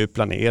 Då kan jag ju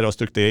planera och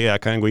strukturera,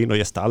 jag kan gå in och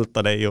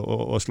gestalta dig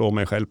och slå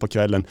mig själv på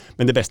kvällen.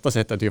 Men det bästa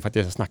sättet är ju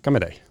faktiskt att snacka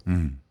med dig.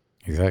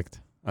 Exakt.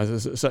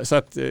 Alltså, så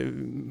att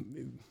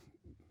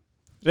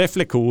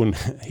reflektion,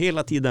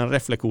 hela tiden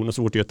reflektion, och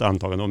så fort du gör ett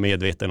antagande och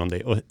medveten om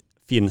det och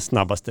finns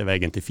snabbaste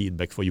vägen till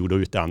feedback för att gjorde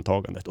ut det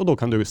antagandet. Och då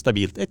kan du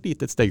stabilt ett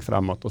litet steg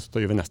framåt och så tar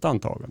vi nästa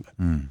antagande.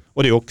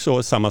 Och det är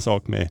också samma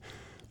sak med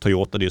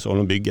Toyota, det är så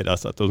de bygger,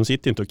 alltså att de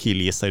sitter inte och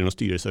killgissar i någon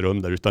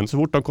styrelserum där, utan så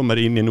fort de kommer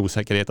in i en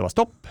osäkerhet och bara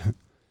stopp.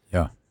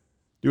 Ja.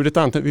 Du gjorde ett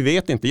antagande, vi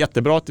vet inte,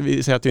 jättebra att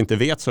vi säger att vi inte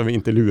vet så vi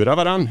inte lurar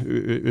varandra,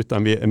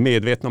 utan vi är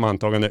medvetna om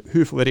antagande.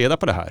 Hur får vi reda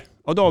på det här?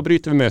 Och då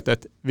avbryter vi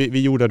mötet,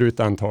 vi gjorde ut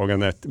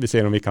antagandet, vi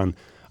ser om vi kan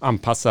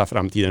anpassa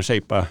framtiden,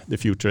 shapea the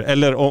future,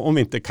 eller om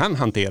vi inte kan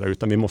hantera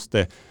utan vi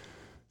måste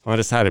ha en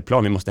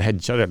reservplan, vi måste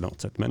hedga det eller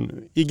något sätt. Men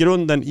i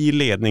grunden, i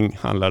ledning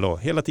handlar då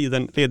hela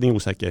tiden ledning och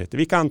osäkerhet.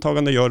 Vilka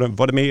antaganden gör du?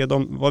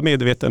 Var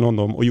medveten om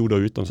dem och gjorde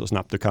ut dem så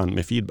snabbt du kan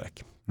med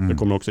feedback. Det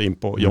kommer också in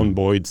på John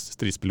Boyds,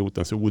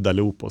 stridspilotens ODA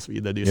Loop och så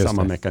vidare. Det är ju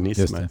samma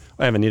mekanismer.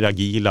 Och även i det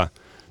agila,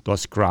 du har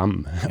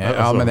Scrum. Ja,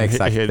 alltså, men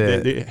exakt.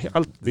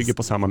 Allt bygger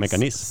på samma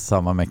mekanism.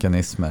 Samma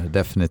mekanismer,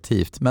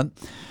 definitivt. Men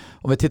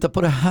om vi tittar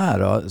på det här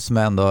då, som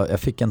jag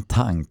fick en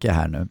tanke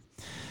här nu.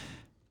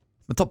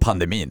 Men ta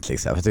pandemin till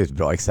exempel, det är ett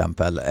bra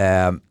exempel.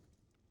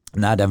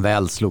 När den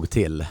väl slog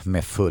till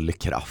med full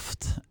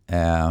kraft.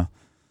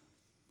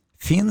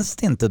 Finns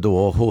det inte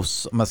då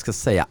hos, om jag ska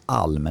säga,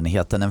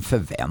 allmänheten en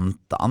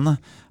förväntan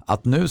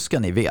att nu ska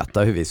ni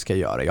veta hur vi ska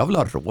göra? Jag vill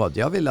ha råd,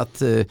 jag vill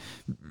att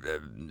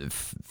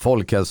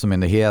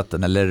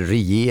Folkhälsomyndigheten eller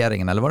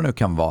regeringen eller vad det nu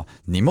kan vara,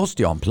 ni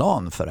måste ju ha en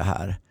plan för det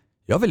här.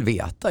 Jag vill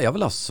veta, jag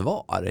vill ha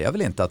svar. Jag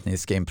vill inte att ni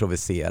ska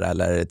improvisera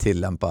eller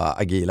tillämpa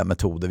agila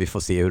metoder, vi får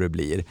se hur det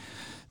blir.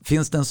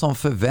 Finns det en sån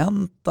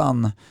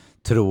förväntan,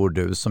 tror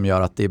du, som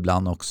gör att det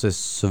ibland också är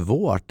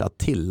svårt att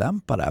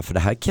tillämpa det här? För det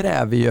här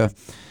kräver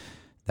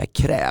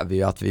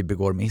ju att vi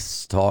begår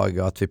misstag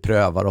och att vi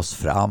prövar oss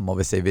fram och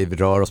vi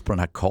rör oss på den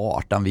här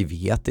kartan. Vi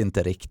vet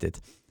inte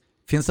riktigt.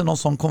 Finns det någon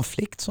sån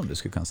konflikt som du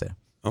skulle kunna se?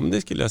 Ja, men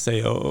det skulle jag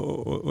säga.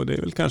 Och det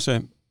är väl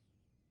kanske...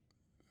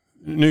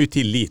 Nu är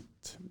tillit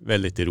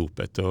väldigt i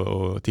ropet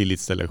och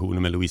tillitsrelationer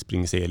med Louise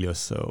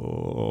Bringselius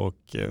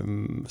och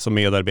som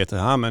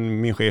medarbetare,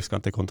 men min chef ska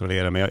inte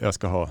kontrollera mig, jag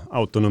ska ha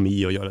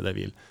autonomi och göra det jag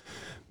vill.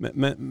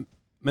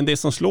 Men det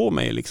som slår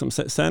mig liksom,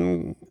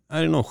 sen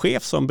är det någon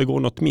chef som begår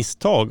något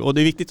misstag, och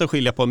det är viktigt att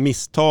skilja på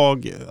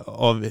misstag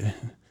av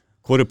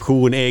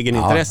korruption,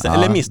 egenintresse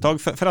eller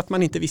misstag för att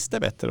man inte visste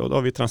bättre, och då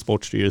har vi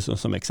Transportstyrelsen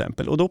som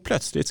exempel, och då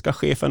plötsligt ska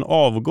chefen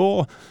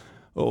avgå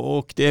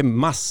Och det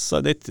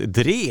är ett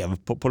drev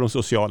på de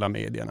sociala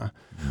medierna.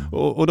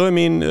 Och då är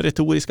min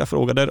retoriska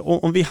fråga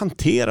där, om vi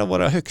hanterar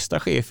våra högsta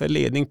chefer,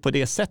 ledning på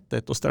det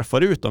sättet och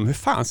straffar ut dem, hur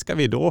fan ska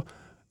vi då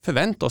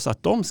förvänta oss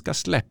att de ska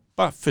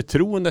släppa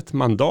förtroendet,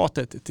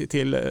 mandatet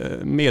till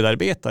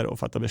medarbetare och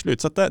fatta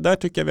beslut? Så att där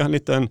tycker jag vi har en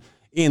liten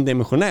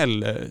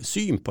endimensionell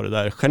syn på det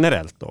där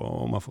generellt då,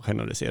 om man får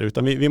generalisera.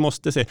 Utan vi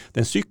måste se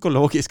den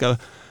psykologiska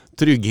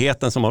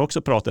tryggheten som man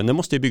också pratar om, den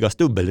måste ju byggas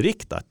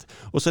dubbelriktat.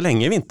 Och så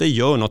länge vi inte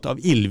gör något av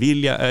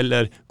illvilja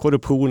eller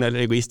korruption eller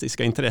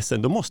egoistiska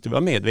intressen, då måste vi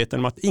vara medvetna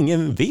om att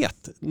ingen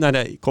vet när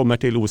det kommer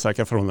till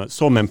osäkra förhållanden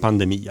som en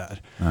pandemi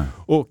är.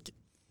 Och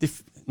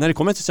när det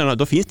kommer till sådana,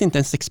 då finns det inte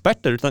ens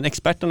experter, utan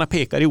experterna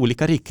pekar i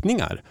olika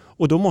riktningar.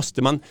 Och då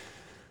måste man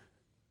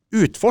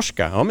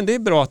utforska. Ja, men det är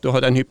bra att du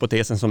har den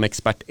hypotesen som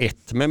expert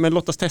 1. Men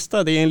låt oss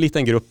testa det i en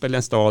liten grupp eller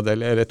en stad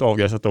eller ett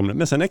avgränsat område.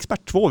 Men sen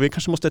expert 2, vi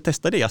kanske måste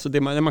testa det. Alltså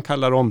det man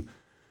kallar om,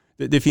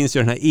 det finns ju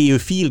den här EU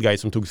Field Guide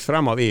som togs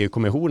fram av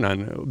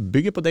EU-kommissionen.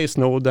 Bygger på Dave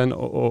Snowden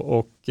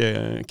och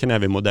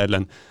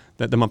Kennedy-modellen.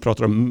 Där man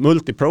pratar om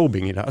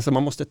multiprobing. Alltså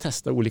man måste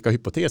testa olika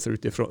hypoteser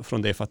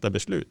utifrån det fatta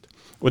beslut.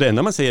 Och det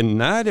enda man säger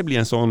när det blir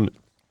en sån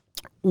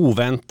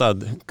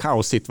oväntad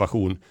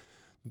kaossituation,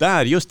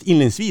 där just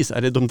inledningsvis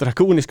är det de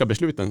drakoniska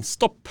besluten.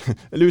 Stopp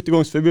eller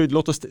utegångsförbud.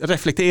 Låt oss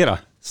reflektera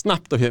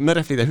snabbt. Men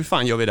reflektera, hur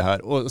fan gör vi det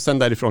här? Och sen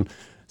därifrån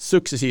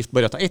successivt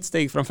börja ta ett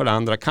steg framför det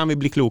andra. Kan vi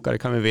bli klokare?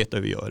 Kan vi veta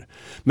hur vi gör?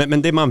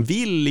 Men det man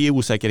vill i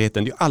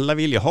osäkerheten, alla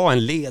vill ju ha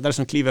en ledare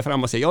som kliver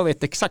fram och säger jag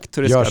vet exakt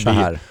hur det ska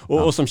bli.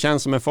 Och som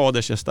känns som en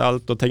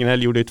fadersgestalt. Och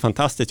Tegnell gjorde ett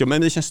fantastiskt jobb.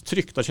 Men det känns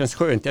tryggt och det känns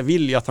skönt. Jag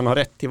vill ju att han har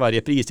rätt till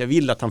varje pris. Jag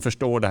vill att han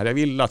förstår det här. Jag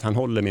vill att han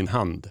håller min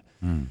hand.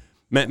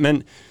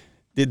 Men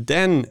det är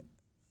den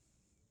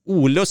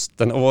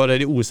olusten och vara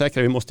det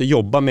osäkra vi måste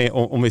jobba med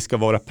om vi ska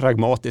vara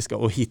pragmatiska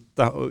och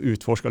hitta och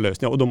utforska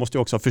lösningar. Och då måste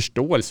vi också ha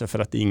förståelse för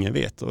att ingen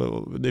vet.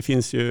 Och det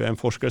finns ju en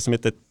forskare som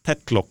heter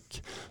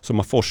Tetlock som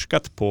har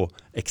forskat på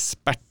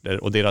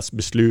experter och deras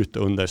beslut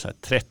under så här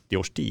 30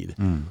 års tid.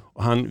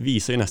 Och han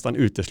visar ju nästan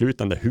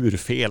uteslutande hur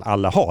fel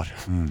alla har.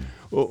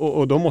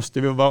 Och då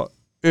måste vi vara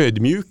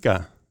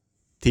ödmjuka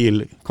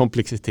till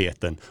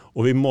komplexiteten.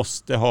 Och vi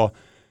måste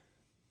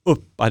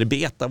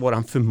upparbeta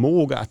våran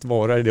förmåga att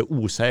vara i det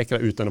osäkra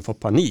utan att få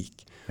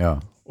panik.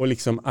 Ja. Och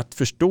liksom att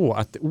förstå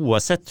att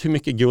oavsett hur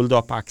mycket guld du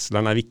har på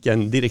axlarna,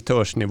 vilken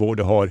direktörsnivå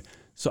du har,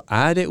 så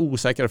är det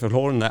osäkra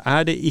förhållanden.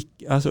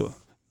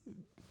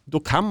 Då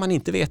kan man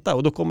inte veta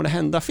och då kommer det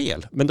hända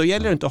fel. Men då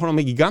gäller det inte att ha de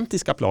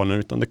gigantiska planen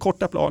utan det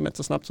korta planet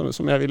så snabbt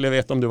som jag ville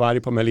veta om du var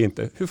arg på mig eller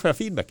inte. Hur får jag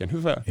feedbacken?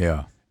 Hur får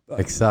jag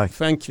exakt.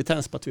 Får jag en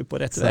kvittens på att vi är på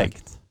rätt väg?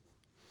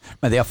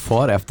 Men det jag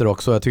far efter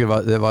också, jag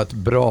tycker det var ett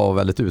bra och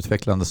väldigt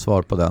utvecklande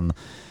svar på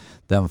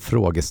den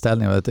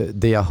frågeställningen.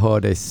 Det jag hör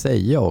dig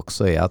säga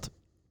också är att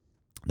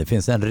det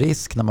finns en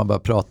risk när man börjar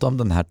prata om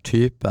den här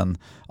typen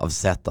av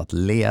sätt att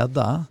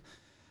leda,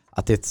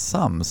 att det är ett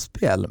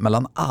samspel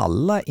mellan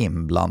alla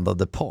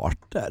inblandade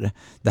parter.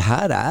 Det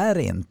här är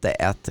inte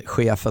ett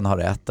chefen har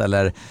rätt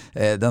eller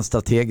den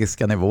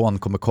strategiska nivån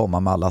kommer komma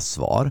med alla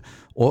svar.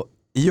 Och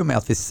i och med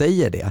att vi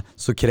säger det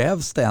så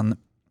krävs det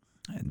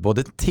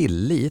både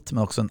tillit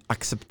men också en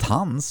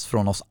acceptans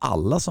från oss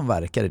alla som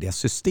verkar i det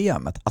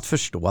systemet att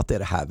förstå att det är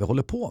det här vi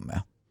håller på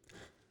med.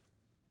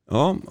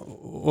 Ja,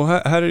 och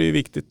här är det ju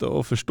viktigt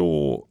att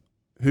förstå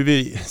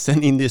hur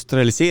sen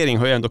industrialisering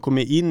har ju ändå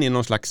kommit in i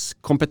någon slags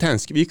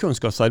kompetens. Vi är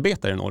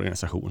kunskapsarbetare i en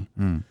organisation.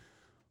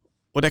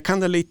 Och det kan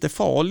det lite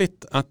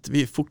farligt att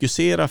vi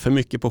fokuserar för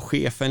mycket på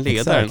chefen,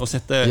 ledaren och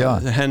sätter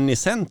henne i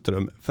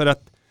centrum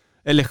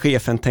eller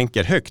chefen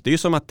tänker högt. Det är ju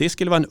som att det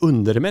skulle vara en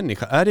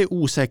undermänniska. Är det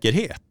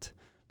osäkerhet?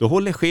 Då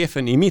håller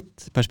chefen, i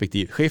mitt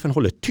perspektiv, chefen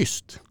håller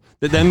tyst.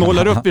 Den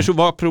målar upp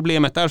vad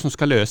problemet är som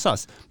ska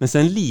lösas. Men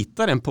sen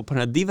litar den på den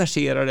här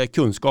diverserade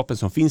kunskapen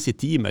som finns i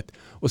teamet.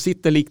 Och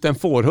sitter likt en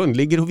fårhund,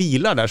 ligger och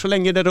vilar där. Så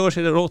länge det rör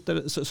sig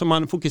det så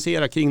man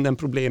fokuserar kring den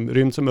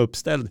problemrymd som är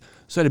uppställd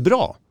så är det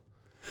bra.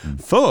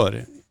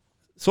 För,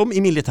 som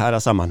i militära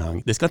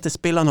sammanhang, det ska inte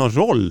spela någon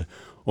roll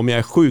om jag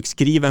är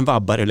sjukskriven,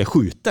 vabbar eller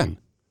skjuten.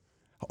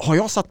 Har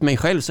jag satt mig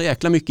själv så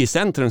jäkla mycket i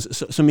centrum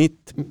så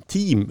mitt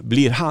team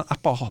blir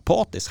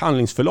apatiskt,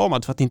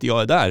 handlingsförlamad för att inte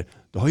jag är där,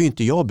 då har ju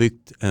inte jag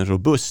byggt en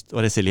robust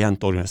och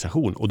resilient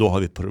organisation och då har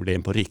vi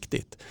problem på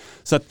riktigt.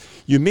 Så att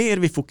ju mer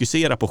vi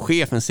fokuserar på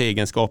chefens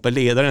egenskaper,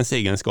 ledarens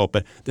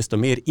egenskaper, desto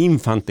mer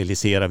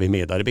infantiliserar vi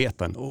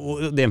medarbetaren.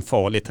 Och det är en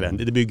farlig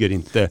trend, det bygger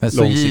inte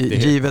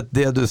långsiktighet. Givet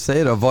det du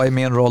säger då, vad är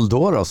min roll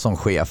då som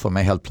chef om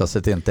jag helt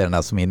plötsligt inte är den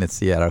där som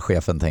initierar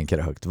chefen tänker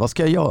högt? Vad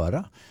ska jag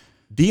göra?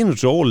 Din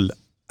roll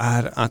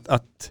är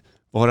att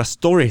vara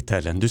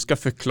storytellern. Du ska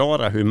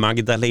förklara hur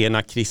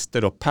Magdalena,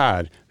 Christer och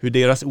Per, hur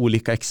deras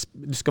olika,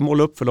 du ska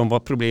måla upp för dem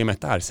vad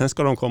problemet är. Sen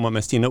ska de komma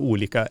med sina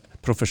olika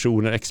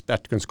professioner,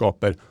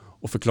 expertkunskaper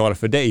och förklara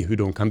för dig hur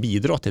de kan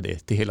bidra till det,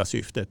 till hela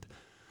syftet.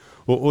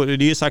 Och det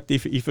är ju sagt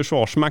i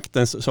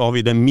Försvarsmakten så har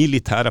vi den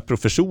militära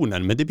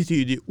professionen, men det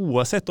betyder ju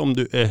oavsett om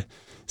du är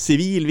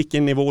civil,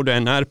 vilken nivå du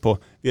än är på,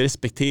 vi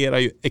respekterar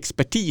ju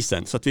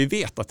expertisen så att vi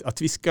vet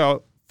att vi ska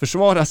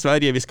försvara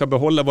Sverige, vi ska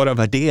behålla våra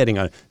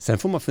värderingar. Sen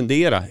får man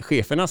fundera,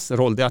 chefernas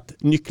roll är att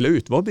nyckla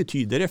ut, vad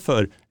betyder det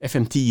för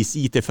FMTs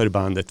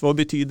IT-förbandet? Vad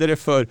betyder det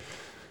för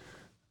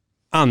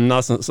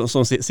Anna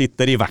som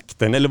sitter i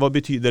vakten? Eller vad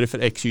betyder det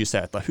för XYZ?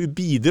 Hur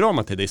bidrar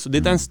man till det? Så det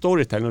är den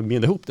storytelling och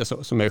binda ihop det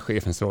som är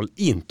chefens roll.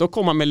 Inte att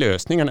komma med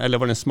lösningarna eller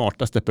vara den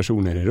smartaste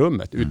personen i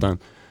rummet, utan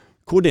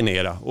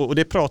koordinera. Och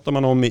det pratar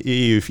man om i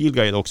EU Field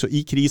Guide också.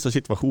 I kris och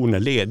situationer,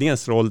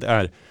 ledningens roll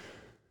är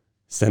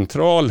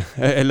central,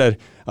 eller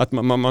att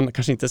man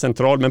kanske inte är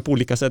central, men på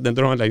olika sätt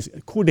drar en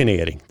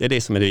koordinering. Det är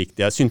det som är det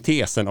viktiga.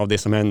 Syntesen av det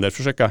som händer.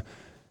 Försöka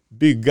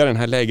bygga den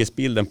här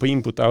lägesbilden på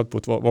input,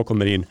 output, vad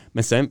kommer in.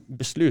 Men sen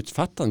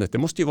beslutsfattandet, det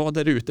måste ju vara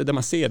där ute där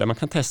man ser det. Man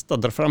kan testa,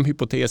 dra fram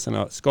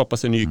hypoteserna, skapa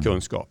sig ny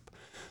kunskap.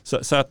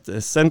 Så att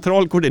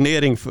central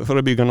koordinering för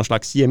att bygga någon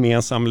slags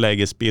gemensam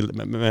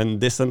lägesbild, men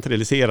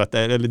decentraliserat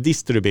eller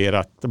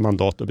distribuerat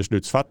mandat och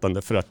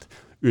beslutsfattande för att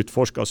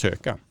utforska och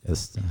söka.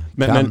 Just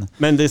det.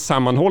 Men det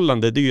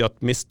sammanhållande, det är ju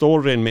att med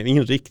storyn, med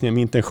inriktningen,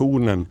 med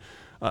intentionen,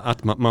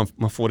 att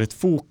man får ett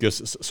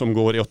fokus som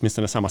går i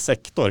åtminstone samma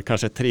sektor,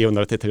 kanske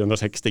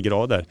 300-360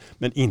 grader,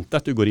 men inte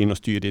att du går in och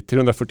styr i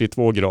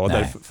 342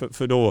 grader,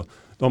 för då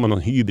har man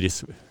någon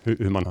hybris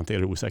hur man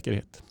hanterar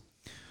osäkerhet.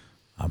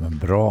 Ja, men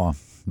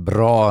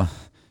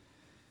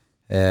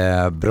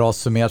bra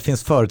summerat.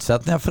 Finns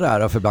förutsättningar för det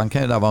här? För ibland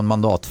kan det vara en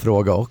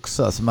mandatfråga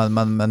också. Alltså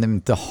man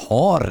inte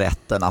har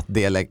rätten att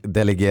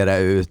delegera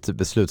ut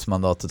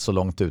beslutsmandatet så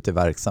långt ut i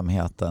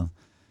verksamheten.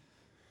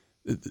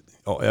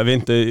 Ja, jag vet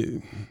inte.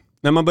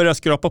 När man börjar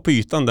skrapa på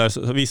ytan där,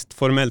 så visst,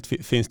 formellt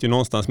finns det ju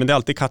någonstans, men det är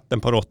alltid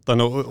katten på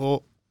råttan,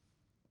 och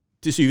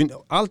till syvende,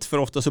 allt för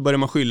ofta så börjar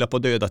man skylla på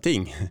döda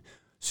ting.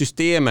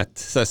 Systemet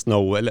says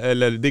no,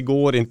 eller det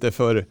går inte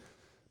för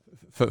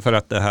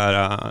att det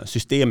här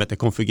systemet är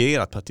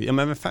konfigurerat på att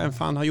men vem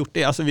fan har gjort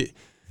det? Alltså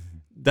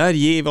där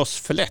ger vi oss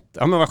för lätt.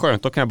 Ja, men vad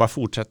skönt, då kan jag bara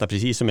fortsätta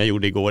precis som jag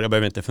gjorde igår. Jag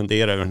behöver inte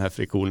fundera över den här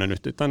friktionen,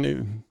 utan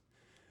nu,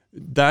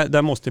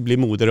 där måste bli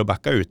moder och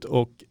backa ut.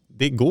 Och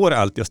det går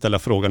alltid att ställa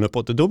frågan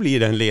uppåt, och då blir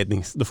det en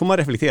ledning. Då får man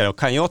reflektera, och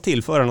kan jag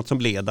tillföra något som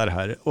ledare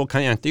här? Och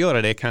kan jag inte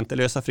göra det, kan jag inte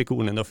lösa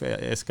friktionen, då får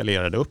jag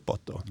eskalera det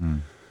uppåt då.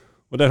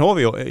 Och där har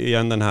vi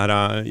igen den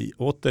här,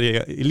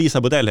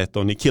 Lisa Bodell hette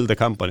hon i Kill the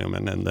Company, om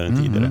jag nämnde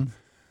den tidigare.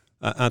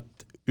 Att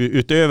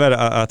utöver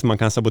att man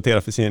kan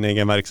sabotera för sin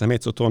egen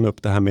verksamhet, så tar hon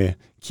upp det här med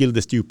Kill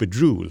the Stupid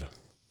Rule.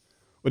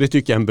 Och det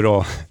tycker jag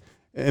är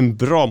en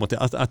bra motiv.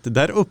 Att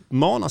där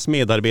uppmanas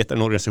medarbetare i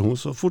en organisation,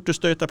 så fort du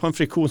stöter på en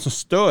friktion som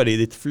stör i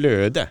ditt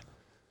flöde,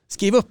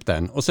 skriv upp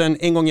den, och sen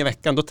en gång i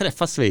veckan då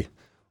träffas vi,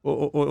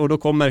 och då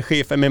kommer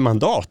chefen med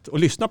mandat och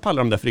lyssnar på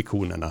alla de där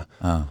friktionerna.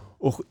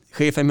 Och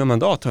chefen med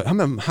mandat, ja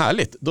men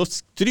härligt, då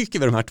stryker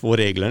vi de här 2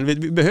 reglerna,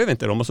 vi behöver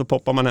inte dem, och så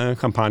poppar man en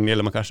champagne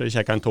eller man kanske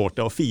käkar en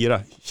tårta och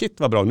firar. Shit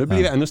vad bra, nu blir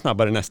vi ännu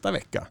snabbare nästa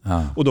vecka.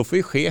 Och då får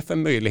ju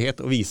chefen möjlighet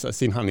att visa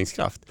sin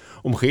handlingskraft.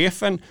 Om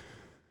chefen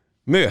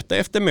möte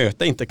efter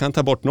möte inte kan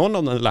ta bort någon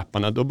av de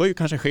lapparna, då bör ju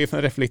kanske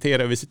chefen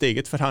reflektera över sitt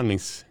eget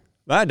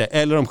förhandlingsvärde,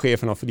 eller om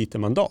chefen har för lite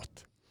mandat.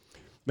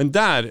 Men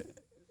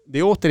det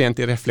är återigen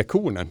till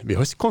reflektionen. Vi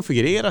har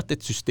konfigurerat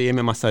ett system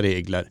med massa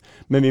regler,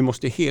 men vi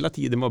måste hela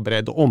tiden vara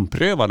beredda att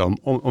ompröva dem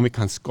om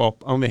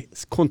vi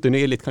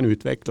kontinuerligt kan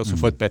utveckla oss och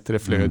få ett bättre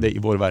flöde i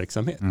vår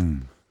verksamhet.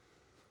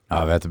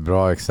 Ja, det är ett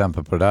bra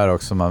exempel på det där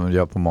också, man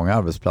gör på många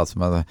arbetsplatser.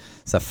 Man,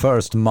 så här,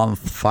 first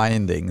month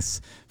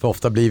findings. För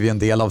ofta blir vi en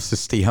del av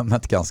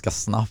systemet ganska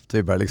snabbt.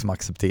 Vi börjar liksom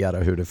acceptera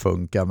hur det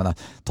funkar. Men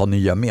ta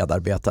nya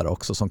medarbetare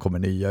också som kommer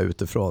nya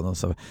utifrån. Och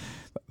så,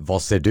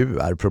 vad ser du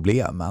är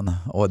problemen?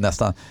 Och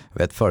nästan, jag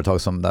vet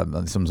företag som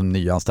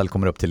nyanställd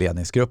kommer upp till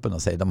ledningsgruppen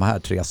och säger de här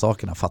 3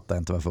 sakerna fattar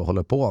jag inte varför jag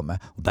håller på med.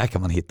 Och där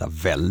kan man hitta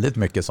väldigt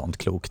mycket sånt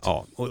klokt.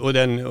 Ja, och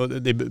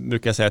det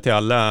brukar jag säga till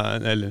alla,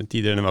 eller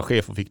tidigare när jag var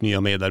chef och fick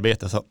nya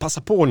medarbetare, så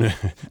passa på nu.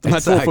 De här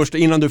 2 första,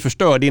 innan du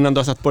förstörde, innan du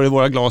har satt på dig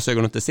våra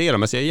glasögon och inte ser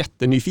dem. Så jag är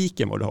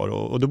jättenyfiken vad du har.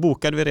 Och då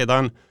bokade vi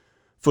redan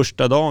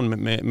första dagen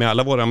med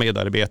alla våra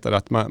medarbetare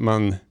att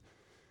man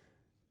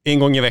en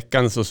gång i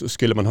veckan så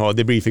skulle man ha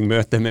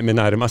debriefingmöte med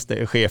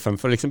närmaste chefen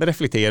för att liksom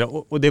reflektera.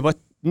 Och det var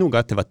nog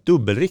att det var ett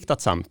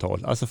dubbelriktat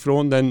samtal. Alltså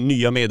från den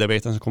nya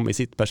medarbetaren som kom i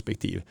sitt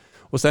perspektiv.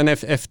 Och sen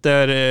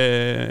efter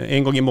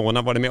en gång i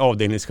månaden var det med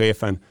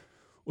avdelningschefen.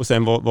 Och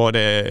sen var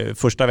det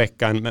första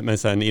veckan, men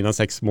sen innan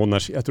 6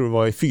 månader, jag tror det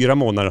var 4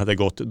 månader hade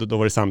gått, då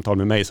var det samtal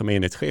med mig som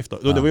enhetschef.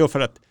 Då. Det var ju för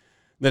att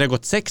när det har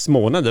gått 6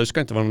 månader ska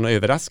det inte vara någon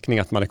överraskning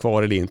att man är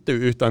kvar eller inte,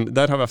 utan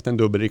där har vi haft en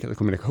dubbelriktad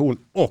kommunikation.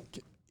 Och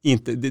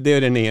inte, det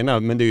är den ena,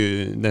 men det är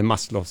ju den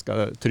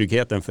Maslowska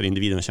tryggheten för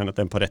individen att känna att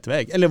den är på rätt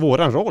väg. Eller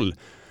våran roll.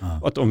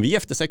 Att om vi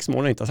efter 6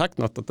 månader inte har sagt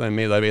något, att en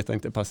medarbetare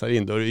inte passar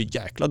in, då är det ju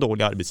jäkla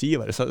dålig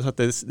arbetsgivare. Så att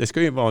det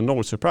ska ju vara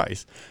no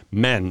surprise.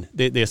 Men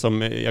det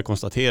som jag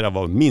konstaterar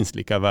var minst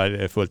lika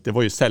värdefullt, det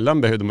var ju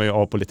sällan behövde man ju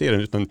avpolitera,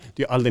 utan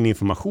det är all den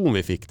information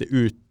vi fick det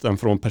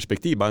utanfrån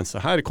perspektiv. Bara så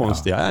här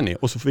konstiga är ni.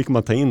 Och så fick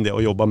man ta in det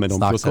och jobba med de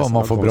processerna. Snacka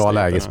om att få bra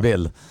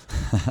lägesbild.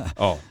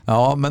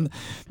 Ja, men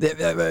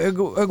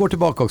jag går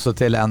tillbaka också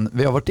till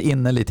vi har varit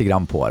inne lite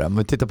grann på det. Om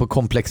vi tittar på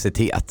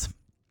komplexitet.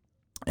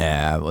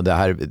 Och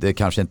det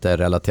kanske inte är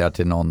relaterat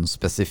till någon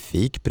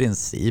specifik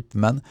princip,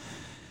 men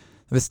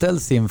när vi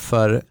ställs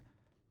inför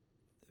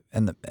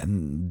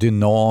en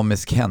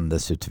dynamisk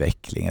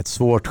händelseutveckling, ett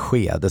svårt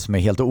skede som är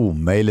helt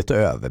omöjligt att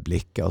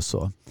överblicka och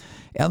så.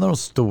 En av de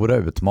stora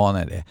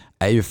utmaningarna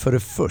är ju för det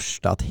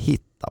första att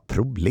hitta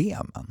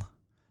problemen.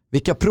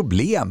 Vilka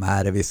problem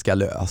är det vi ska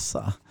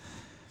lösa?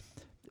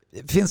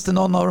 Finns det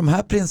någon av de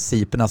här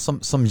principerna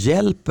som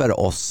hjälper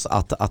oss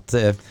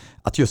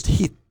att just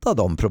hitta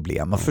de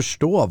problemen och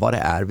förstå vad det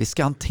är vi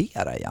ska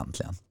hantera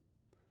egentligen?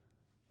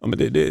 Ja, men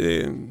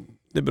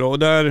det är bra.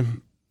 Där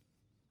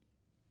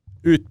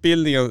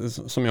utbildningen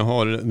som jag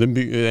har,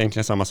 det är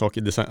egentligen samma sak i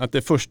design. Att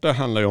det första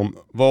handlar ju om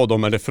vad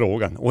de är det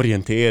frågan,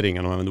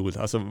 orienteringen.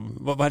 Alltså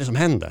vad är det som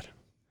händer?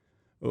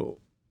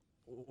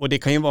 Och det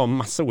kan ju vara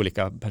massa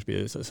olika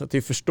perspektiv. Så att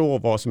vi förstår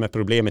vad som är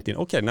problemet.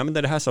 Okej, men det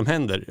är det här som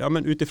händer. Ja,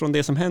 men utifrån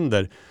det som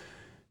händer,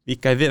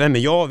 vem är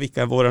jag,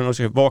 vilka är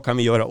våra, vad kan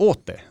vi göra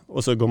åt det?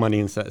 Och så går man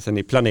in sen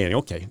i planering.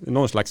 Okej,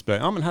 någon slags plan.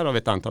 Ja, men här har vi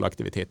ett antal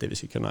aktiviteter vi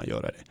ska kunna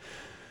göra det.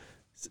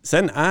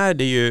 Sen är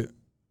det ju,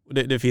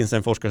 det finns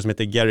en forskare som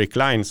heter Gary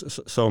Klein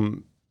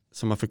som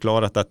har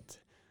förklarat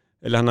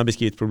eller han har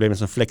beskrivit problemet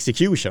som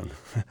flexecution.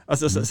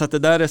 Alltså, så att det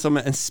där är som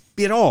en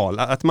spiral.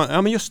 Att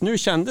men just nu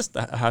kändes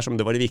det här som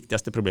det var det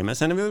viktigaste problemet.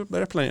 Sen när vi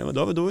började planera,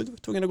 då var vi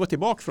tvungna att gå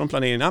tillbaka från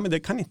planeringen. Ja, men det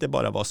kan inte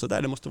bara vara så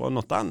där, det måste vara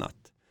något annat.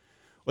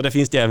 Och det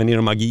finns det även i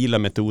de agila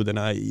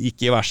metoderna,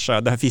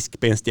 icke-varsa, det här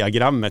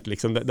fiskbensdiagrammet.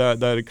 Liksom,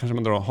 där kanske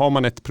man drar, har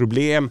man ett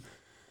problem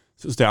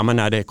så står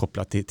det, det är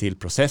kopplat till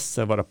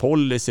processer, vara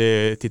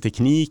policy, till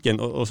tekniken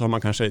och så har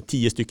man kanske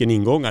 10 stycken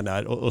ingångar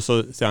där och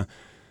så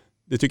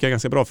det tycker jag är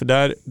ganska bra, för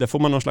där får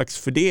man någon slags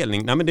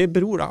fördelning. Nej, men det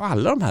beror av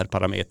alla de här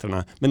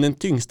parametrarna. Men den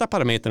tyngsta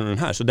parametern är den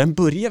här, så den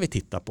börjar vi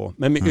titta på.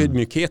 Men med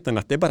ödmjukheten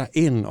att det är bara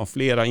en av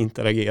flera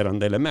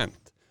interagerande element.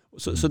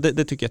 Så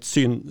det tycker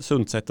jag är ett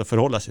sunt sätt att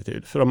förhålla sig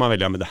till. För om man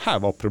väljer, men det här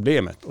var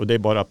problemet och det är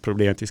bara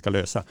problemet vi ska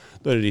lösa,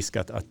 då är det risk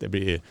att det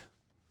blir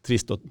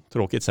trist och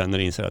tråkigt sen när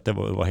det inser att det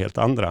var helt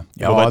andra.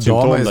 Ja, då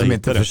har man ju som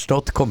inte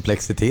förstått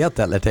komplexitet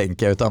eller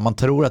tänker, utan man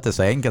tror att det är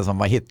så enkelt som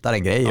man hittar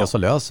en grej och så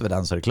löser vi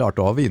den, så är det klart,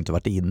 då har vi ju inte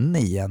varit inne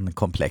i en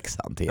komplex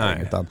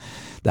hantering. Utan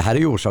det här är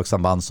ju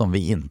orsakssamband som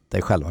vi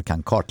inte själva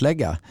kan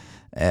kartlägga.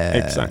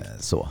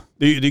 Exakt. Så.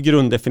 Det är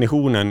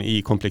grunddefinitionen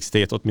i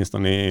komplexitet,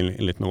 åtminstone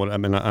enligt några.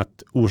 Jag menar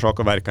att orsak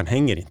och verkan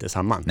hänger inte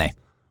samman. Nej.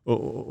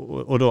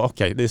 Och då,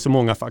 det är så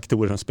många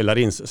faktorer som spelar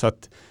in, så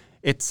att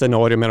ett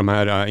scenario med de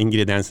här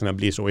ingredienserna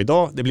blir så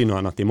idag, det blir något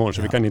annat imorgon.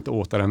 Så vi kan inte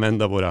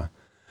återanvända våra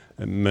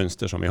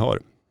mönster som vi har.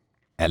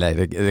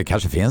 Eller det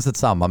kanske finns ett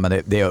samband,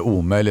 men det är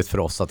omöjligt för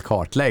oss att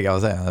kartlägga.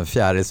 En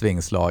fjärde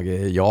svingslag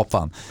i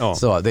Japan. Ja.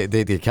 Så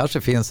det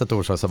kanske finns ett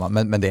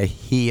orsakssamband, men det är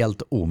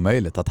helt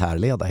omöjligt att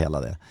härleda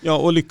hela det. Ja,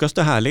 och lyckas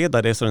du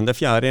härleda det, så den där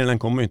fjärdedelen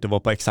kommer inte vara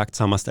på exakt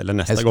samma ställe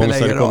nästa gång,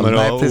 så det kommer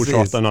att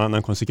orsaka någon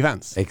annan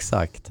konsekvens.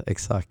 Exakt.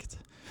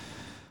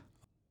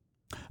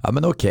 Ja,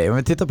 men okej, om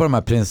vi tittar på de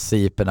här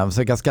principerna, så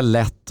är det ganska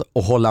lätt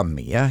att hålla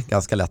med,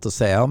 ganska lätt att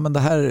säga, ja, men det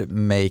här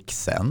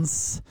makes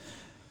sense.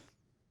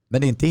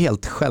 Men det är inte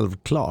helt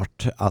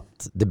självklart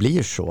att det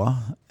blir så.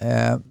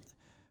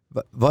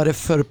 Vad är det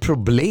för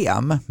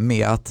problem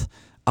med att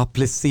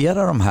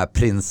applicera de här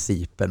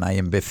principerna i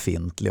en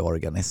befintlig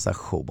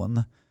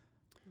organisation?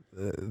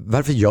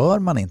 Varför gör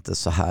man inte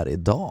så här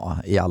idag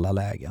i alla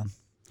lägen?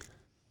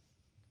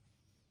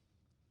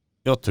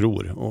 Jag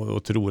tror,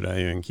 och tror är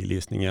ju en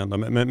killgissning igen.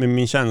 Men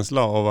min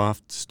känsla av att ha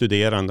haft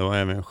studerande och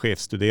även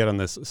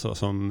chefsstuderande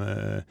som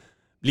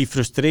blir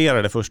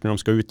frustrerade först när de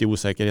ska ut i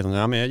osäkerheten.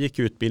 Ja, men jag gick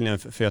utbildningen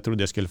för jag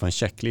trodde jag skulle få en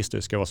checklist och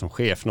jag ska vara som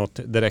chef. Något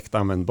direkt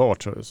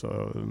användbart, så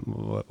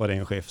var det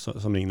en chef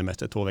som ringde mig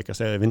efter 2 veckor.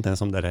 Så jag vet inte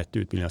ens om det är rätt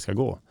utbildning jag ska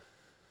gå.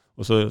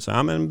 Och så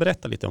ja, men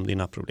berätta lite om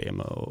dina problem.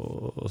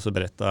 Och så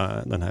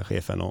berätta den här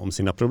chefen om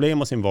sina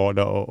problem och sin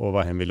vardag och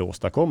vad hen vill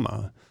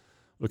åstadkomma.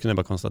 Då kunde jag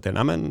bara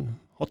konstatera,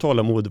 ha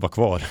tålamod, var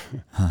kvar.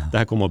 Det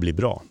här kommer att bli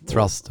bra.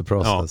 Trust the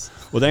process.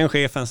 Ja. Och den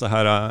chefen så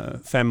här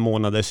 5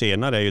 månader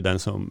senare är ju den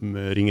som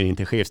ringer in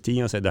till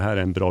chefsteamet och säger det här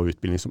är en bra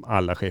utbildning som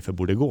alla chefer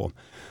borde gå.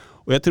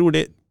 Och jag tror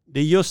det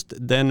är just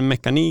den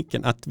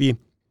mekaniken att det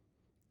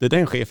är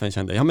den chefen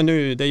kände, ja men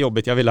nu det är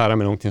jobbigt, jag vill lära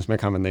mig någonting som jag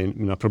kan använda i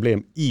mina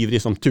problem,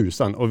 ivrig som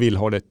tusan och vill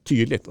ha det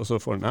tydligt. Och så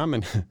får den,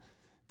 men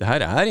det här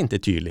är inte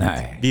tydligt.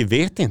 Nej. Vi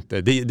vet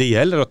inte, det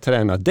gäller att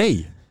träna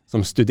dig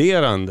som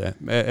studerande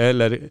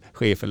eller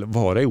chef eller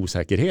vara i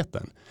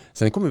osäkerheten.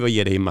 Sen kommer vi att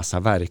ge dig en massa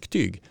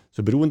verktyg.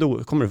 Så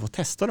kommer du få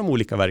testa de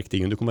olika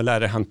verktygen. Du kommer lära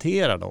dig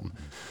hantera dem.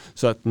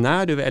 Så att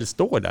när du väl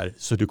står där,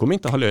 så du kommer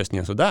inte ha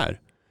lösningen så där.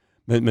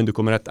 Men du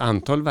kommer att ett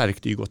antal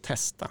verktyg att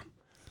testa.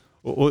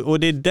 Och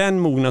det är den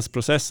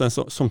mognadsprocessen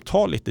som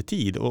tar lite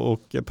tid.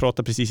 Och jag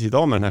pratade precis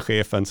idag med den här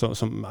chefen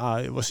som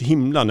var så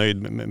himla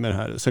nöjd med det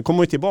här. Sen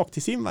kommer vi tillbaka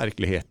till sin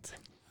verklighet.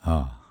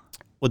 Ja.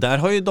 Och där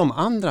har ju de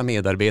andra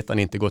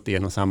medarbetarna inte gått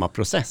igenom samma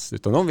process,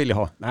 utan de vill ju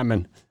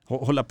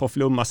hålla på och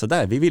flumma så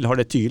där. Vi vill ha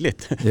det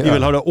tydligt. Yeah. Vi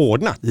vill ha det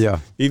ordnat. Yeah.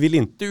 Vi vill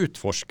inte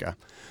utforska.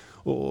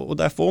 Och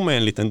där får man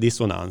en liten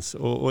dissonans.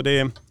 Och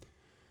det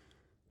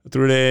Jag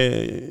tror det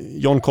är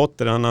John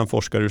Kotter, en annan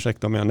forskare,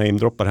 ursäkta om jag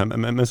namedroppar här,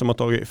 men som har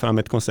tagit fram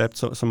ett koncept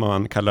som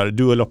man kallar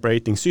dual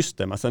operating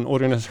system. Alltså en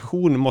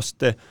organisation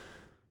måste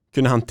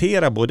kunna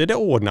hantera både det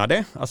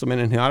ordnade, alltså med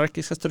den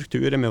hierarkiska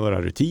strukturen, med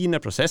våra rutiner,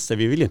 processer.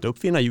 Vi vill inte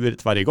uppfinna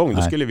djuret varje gång,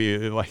 då skulle vi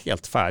ju vara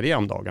helt färdiga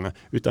om dagarna.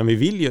 Utan vi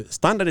vill ju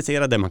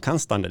standardisera det man kan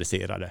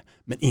standardisera det,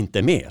 men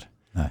inte mer.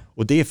 Nej.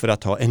 Och det är för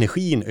att ha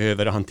energin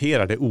över att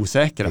hantera det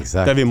osäkra,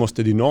 Exakt. där vi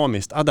måste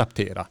dynamiskt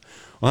adaptera.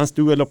 Och hans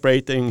dual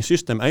operating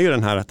system är ju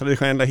den här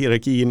traditionella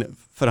hierarkin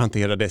för att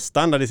hantera det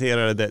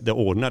standardiserade, det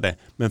ordnade.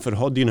 Men för att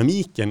ha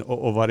dynamiken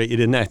och vara i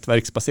det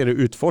nätverksbaserade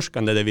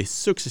utforskande där vi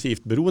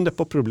successivt, beroende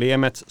på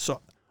problemet, så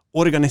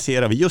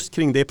organiserar vi just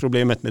kring det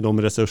problemet med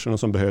de resurserna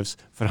som behövs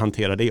för att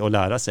hantera det och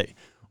lära sig.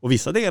 Och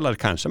vissa delar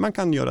kanske man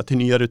kan göra till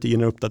nya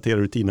rutiner, uppdatera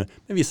rutiner.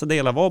 Men vissa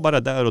delar var bara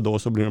där och då,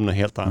 så blir de något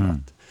helt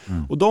annat.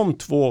 Och de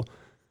två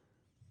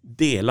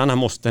delarna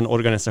måste en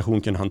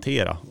organisation kunna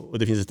hantera. Och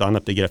det finns ett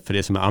annat begrepp för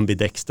det som är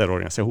ambidexter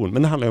organisation.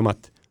 Men det handlar om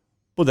att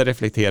både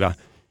reflektera,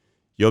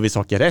 gör vi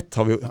saker rätt,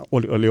 har vi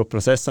hållit upp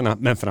processerna,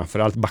 men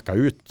framförallt backa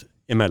ut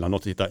emellanåt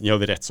och titta, gör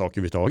vi rätt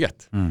saker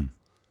överhuvudtaget?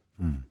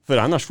 För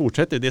annars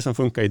fortsätter det som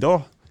funkar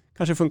idag,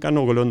 kanske funkar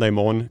någorlunda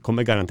imorgon,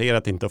 kommer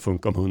garanterat inte att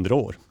funka om 100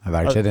 år.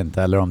 Verkligen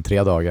inte, eller om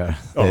 3 dagar.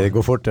 Ja. Det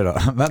går fort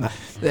idag. Men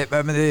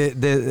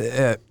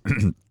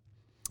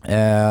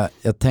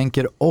jag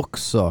tänker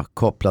också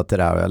kopplat till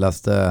det här, jag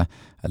läste,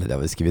 eller det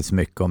har skrivits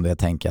mycket om det, jag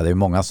tänker, det är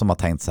många som har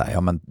tänkt så här,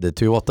 ja men det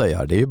Toyota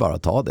gör, det är ju bara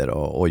att ta det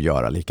och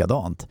göra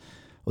likadant.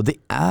 Och det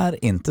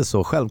är inte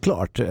så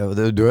självklart.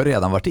 Du har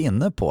redan varit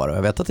inne på det.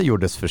 Jag vet att det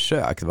gjordes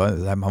försök.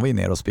 Man var ju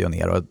ner och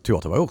spionerade, och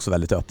Toyota var ju också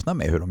väldigt öppna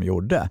med hur de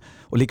gjorde.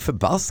 Och lik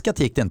förbaskat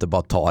gick det inte bara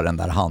att ta den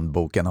där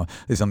handboken och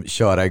liksom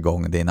köra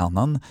igång det i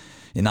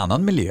en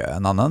annan miljö,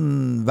 en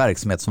annan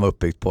verksamhet som var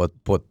uppbyggd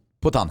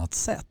på ett annat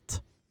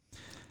sätt.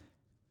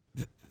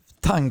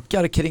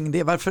 Tankar kring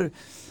det,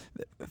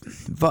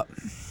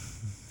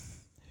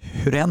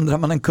 hur ändrar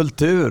man en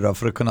kultur då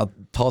för att kunna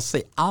ta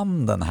sig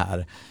an den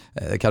här?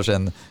 Kanske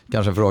en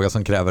fråga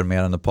som kräver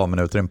mer än ett par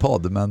minuter i en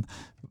podd, men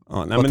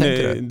ja, nej,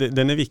 men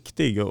den är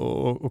viktig,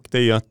 och det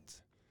är ju att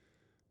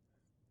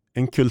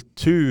en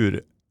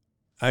kultur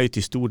är ju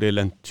till stor del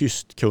en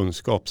tyst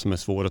kunskap som är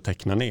svår att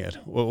teckna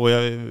ner. Och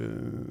jag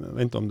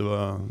vet inte om det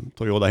var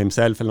Toyota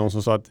himself eller någon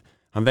som sa att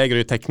han vägrar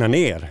ju teckna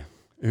ner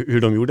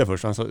hur de gjorde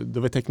först. Alltså, då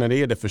vi tecknar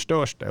ner det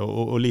förstörs det.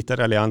 Och lite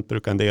raljant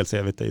brukar en del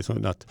säga, vet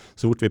du, att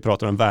så fort vi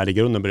pratar om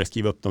värdegrunden och börjar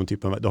skriva upp de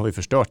typen, då har vi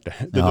förstört det.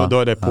 Ja, då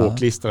är det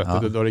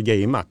påklistrat, då är det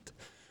gameat.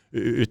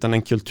 Utan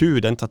en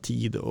kultur, den tar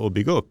tid att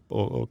bygga upp.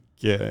 Och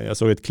jag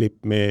såg ett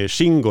klipp med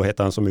Shingo,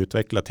 heter han, som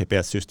utvecklade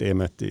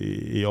TPS-systemet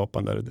i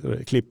Japan.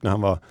 Där klipp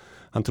när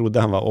han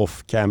trodde han var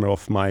off camera,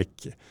 off mic.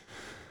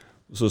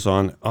 Så sa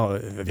han,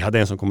 vi hade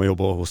en som kom och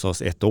jobbade hos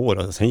oss 1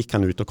 år, och sen gick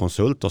han ut och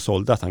konsult och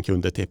sålde att han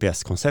kunde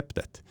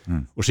TPS-konceptet.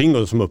 Och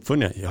Shingo som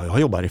uppfunnit, jag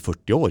jobbar i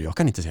 40 år, jag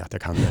kan inte säga att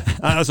jag kan det.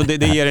 Alltså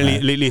det ger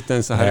en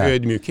liten så här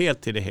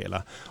ödmjukhet till det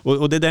hela.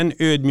 Och det är den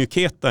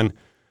ödmjukheten,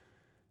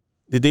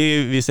 det är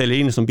det vi säljer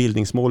in som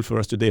bildningsmål för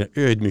att studera,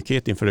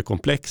 ödmjukhet inför det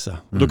komplexa.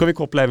 Och då kan vi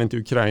koppla även till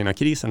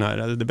Ukraina-krisen här.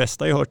 Det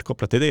bästa jag hört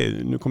kopplat till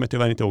det, nu kommer jag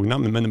tyvärr inte ihåg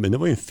namnet, men det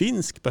var ju en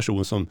finsk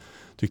person som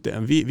tyckte,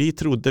 vi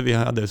trodde vi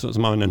hade,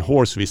 som använde en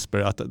horse whisper,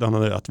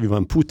 att vi var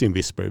en Putin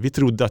whisper. Vi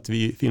trodde att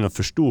vi finna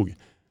förstod.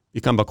 Vi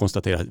kan bara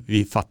konstatera att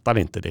vi fattar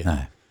inte det.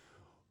 Nej.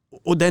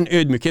 Och den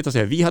ödmjukheten att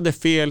säga, vi hade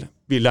fel,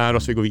 vi lär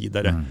oss, vi går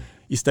vidare.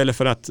 Istället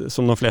för att,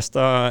 som de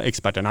flesta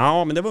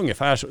experterna, men det var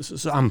ungefär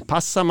så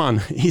anpassar man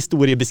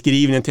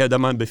historiebeskrivningen till där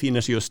man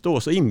befinner sig just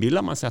då, så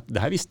inbillar man sig att det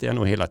här visste jag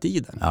nog hela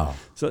tiden. Ja.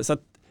 Så att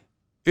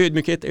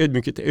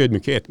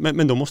ödmjukhet.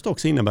 Men då måste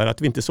också innebära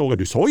att vi inte såg att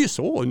du sa ju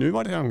så, nu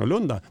var det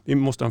annorlunda. Vi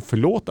måste ha en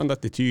förlåtande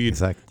attityd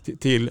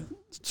till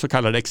så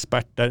kallade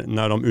experter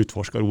när de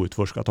utforskar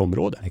outforskat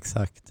område.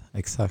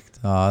 Exakt.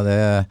 Ja, det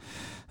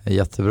är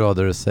jättebra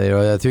det du säger.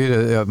 Och jag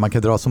tycker man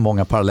kan dra så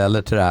många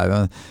paralleller till det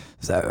här.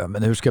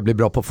 Men hur ska jag bli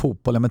bra på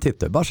fotboll? Men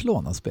titta,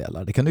 Barcelona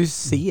spelar. Det kan du ju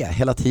se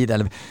hela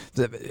tiden.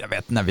 Jag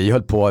vet när vi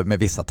höll på med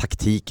vissa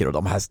taktiker, och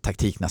de här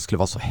taktikerna skulle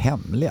vara så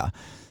hemliga.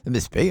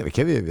 Det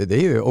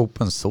är ju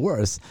open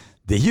source.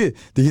 Det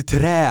är ju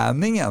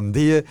träningen. Det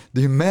är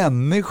ju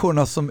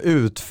människorna som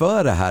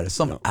utför det här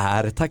som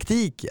är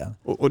taktiken.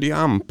 Och det är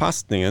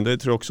anpassningen. Det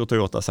tror jag också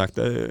Toyota har sagt.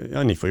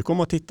 Ja, ni får ju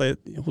komma och titta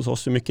hos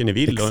oss hur mycket ni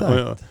vill.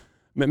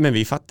 Men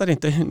vi fattar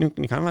inte.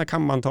 Ni kan ha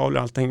kammantal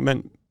och allting.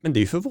 Men det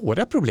är ju för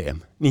våra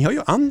problem. Ni har ju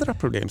andra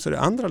problem, så det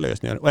är andra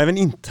lösningar. Och även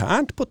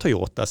internt på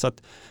Toyota. Så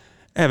att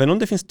även om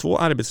det finns 2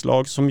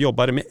 arbetslag som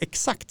jobbar med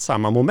exakt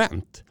samma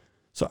moment,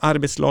 så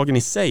arbetslagen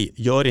i sig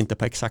gör inte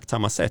på exakt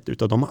samma sätt,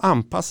 utan de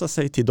anpassar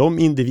sig till de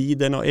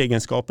individerna och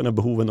egenskaperna och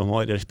behoven de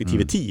har i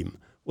respektive team.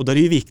 Och då är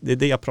det ju viktigt, det är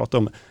det jag pratar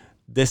om,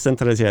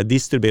 decentraliserat,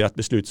 distribuerat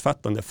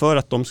beslutsfattande för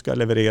att de ska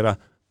leverera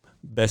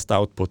best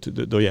output,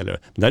 då gäller det.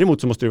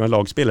 Däremot så måste det vara en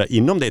lagspelare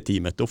inom det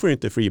teamet, då får du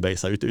inte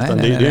freebasea utan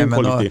det är en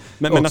kollektiv.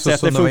 Men att säga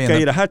att det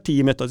funkar i det här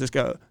teamet och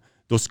att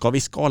då ska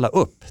vi skala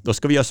upp. Då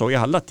ska vi göra så i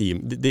alla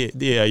team.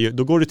 Det är ju,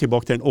 då går du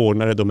tillbaka till den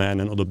ordnade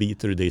domänen och då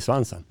biter du dig i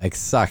svansen.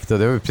 Exakt, och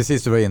det var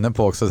precis det du var inne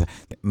på också.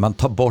 Man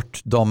tar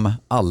bort de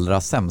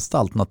allra sämsta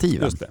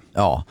alternativen. Just det.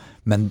 Ja,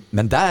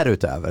 men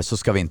därutöver så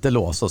ska vi inte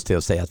låsa oss till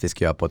att säga att vi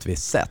ska göra på ett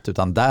visst sätt,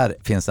 utan där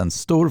finns en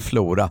stor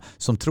flora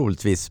som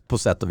troligtvis på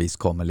sätt och vis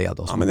kommer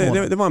leda oss. Ja,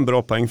 men det var en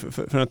bra poäng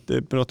för att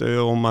det pratar ju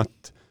om att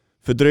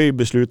fördröj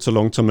beslut så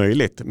långt som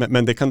möjligt.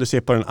 Men det kan du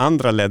se på den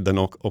andra ledden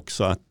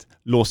också, att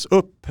lås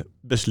upp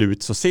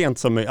beslut så sent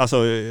som möjligt.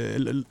 Alltså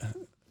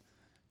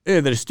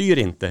överstyr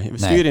inte.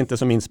 Styr inte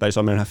som Insberg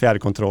som med den här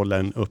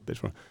fjärrkontrollen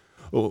uppifrån.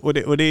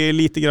 Och det är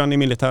lite grann i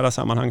militära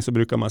sammanhang så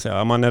brukar man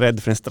säga att man är rädd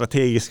för den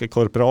strategiska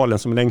korporalen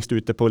som längst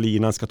ute på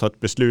linan ska ta ett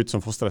beslut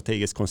som får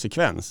strategisk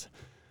konsekvens.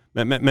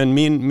 Men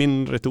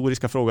min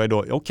retoriska fråga är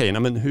då,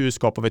 men hur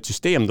skapar vi ett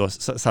system då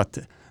så att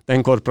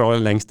den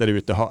korporalen längst där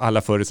ute har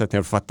alla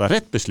förutsättningar att fatta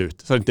rätt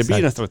beslut så att det inte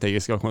blir den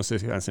strategiska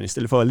konsekvensen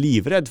istället för att vara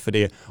livrädd för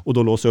det och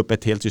då låsa upp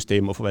ett helt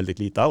system och få väldigt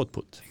lite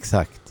output.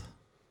 Exakt.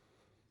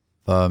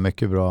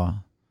 Mycket bra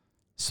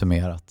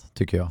summerat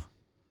tycker jag.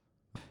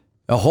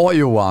 Jaha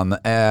Johan,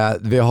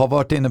 vi har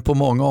varit inne på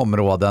många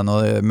områden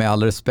och med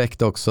all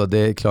respekt också, det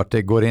är klart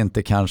det går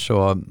inte kanske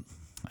att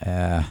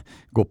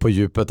gå på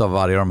djupet av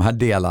varje av de här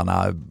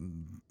delarna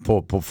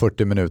på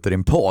 40 minuter i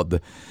en podd.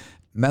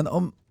 Men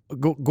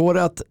går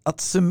det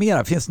att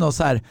summera, finns det något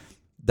så här,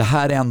 det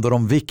här är ändå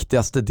de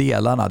viktigaste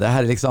delarna, det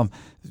här är liksom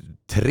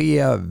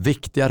 3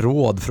 viktiga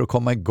råd för att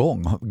komma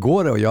igång.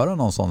 Går det att göra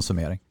någon sån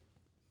summering?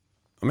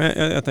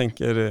 Men jag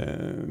tänker,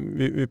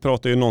 vi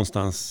pratar ju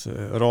någonstans,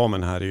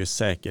 ramen här är ju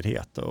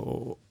säkerhet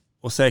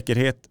och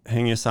säkerhet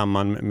hänger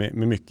samman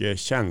med mycket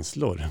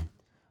känslor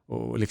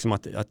och liksom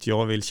att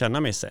jag vill känna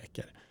mig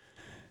säker.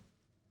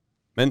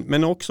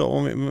 Men också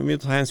om vi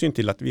tar hänsyn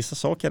till att vissa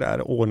saker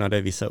är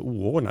ordnade, vissa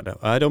oordnade.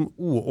 Är de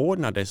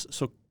oordnade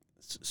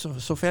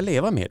så får jag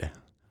leva med det.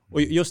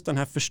 Och just den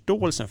här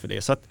förståelsen för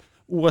det. Så att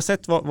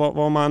oavsett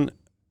vad man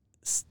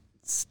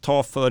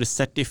tar för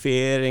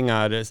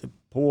certifieringar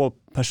på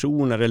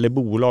personer eller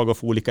bolag och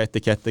få olika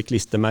etiketter,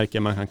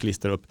 klistermärken man kan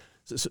klistra upp.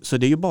 Så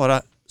det är ju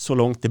bara så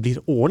långt det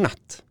blir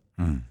ordnat.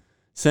 Mm.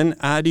 Sen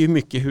är det ju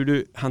mycket hur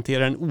du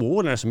hanterar en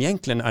oordnare som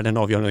egentligen är den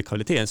avgörande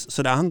kvaliteten.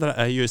 Så det andra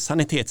är ju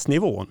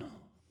sanitetsnivån.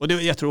 Och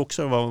jag tror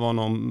också det var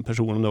någon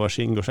person, om det var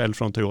Shingo själv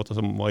från Toyota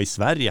som var i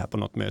Sverige här på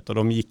något möte och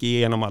de gick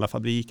igenom alla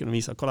fabriker och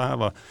visade, kolla här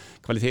var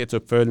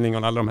kvalitetsuppföljning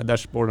och alla de här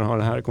dashboarden har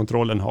den här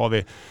kontrollen har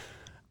vi.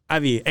 Är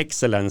vi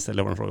excellence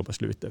eller vad de frågar på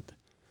slutet?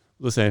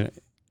 Och då säger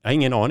jag har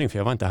ingen aning för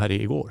jag var inte här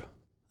igår.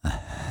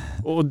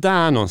 Och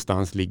där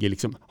någonstans ligger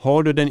liksom,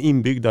 har du den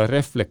inbyggda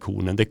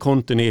reflektionen, det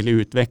kontinuerliga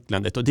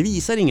utvecklandet och det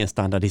visar ingen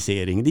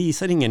standardisering, det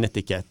visar ingen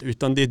etikett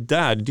utan det är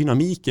där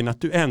dynamiken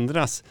att du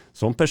ändras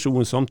som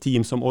person, som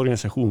team, som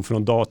organisation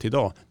från dag till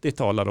dag. Det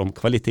talar om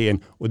kvaliteten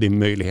och det är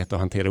möjlighet att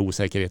hantera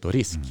osäkerhet och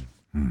risk.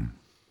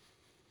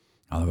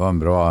 Ja, det var en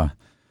bra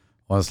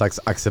och en slags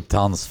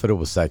acceptans för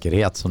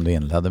osäkerhet som du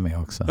inledde med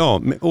också.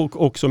 Ja,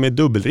 och också med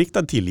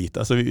dubbelriktad tillit.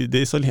 Alltså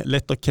det är så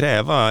lätt att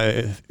kräva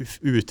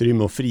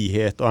utrymme och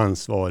frihet och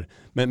ansvar.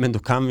 Men då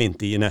kan vi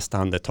inte i nästa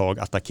andetag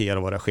attackera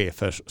våra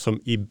chefer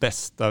som i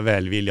bästa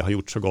välvilja har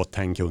gjort så gott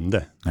hen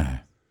kunde.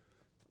 Nej.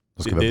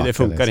 Det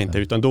funkar inte,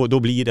 utan då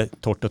blir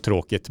det torrt och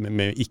tråkigt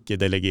med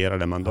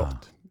icke-delegerade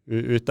mandat. Ja.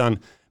 Utan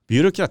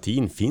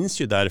byråkratin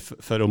finns ju där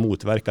för att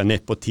motverka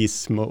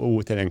nepotism och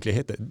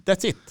otillräckligheter.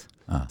 That's it.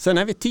 Ja. Sen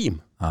är vi ett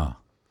team.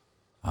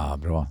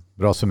 Ja,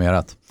 bra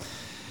summerat.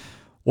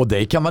 Och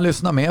det kan man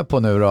lyssna med på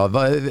nu då.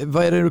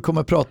 Vad är det du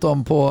kommer prata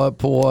om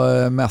på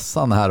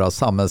mässan här då?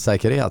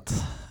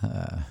 Samhällssäkerhet?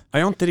 Jag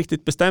har inte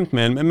riktigt bestämt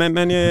mig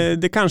men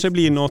det kanske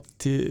blir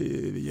något.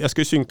 Jag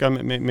ska ju synka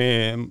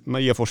med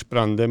Maria Fors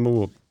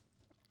Brandemo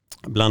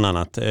bland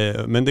annat.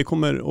 Men det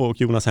kommer,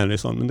 och Jonas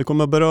Henriksson, men det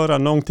kommer att beröra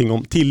någonting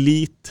om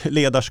tillit,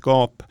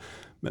 ledarskap,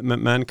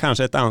 men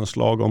kanske ett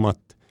anslag om att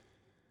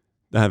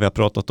det här vi har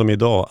pratat om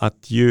idag,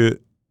 att ju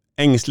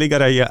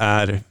ängsligare jag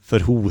är för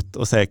hot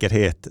och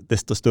säkerhet,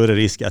 desto större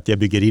risk att jag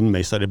bygger in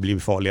mig så det blir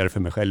farligare för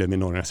mig själv och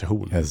min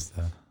organisation. Just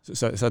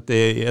det. Så att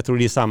jag tror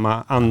det är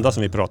samma anda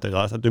som vi pratar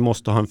idag. Så att du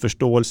måste ha en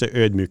förståelse,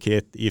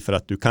 ödmjukhet i för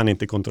att du kan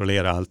inte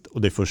kontrollera allt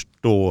och det är först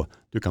då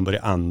du kan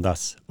börja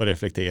andas och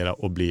reflektera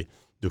och bli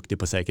duktig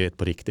på säkerhet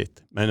på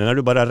riktigt. Men när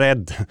du bara är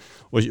rädd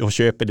och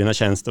köper dina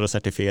tjänster och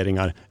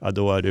certifieringar, ja,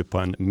 då är du på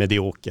en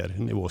medioker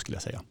nivå skulle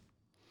jag säga.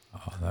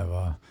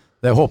 Ja,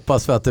 det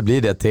hoppas vi att det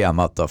blir det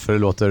temat då, för det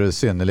låter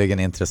synnerligen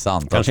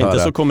intressant. Kanske inte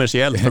så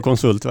kommersiellt för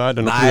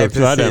konsultvärlden och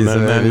produktvärlden.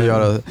 Men vi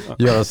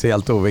gör oss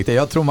helt oviktiga.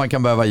 Jag tror man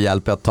kan behöva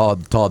hjälp att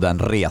ta den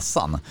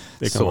resan.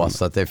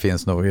 Så att det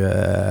finns nog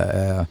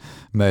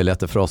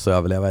möjligheter för oss att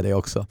överleva i det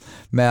också.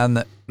 Men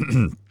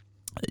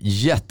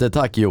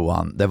jättetack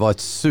Johan. Det var ett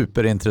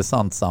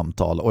superintressant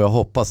samtal och jag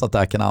hoppas att det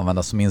här kan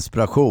användas som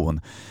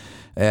inspiration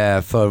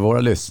för våra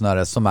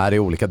lyssnare som är i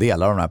olika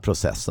delar av den här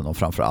processen och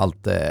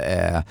framförallt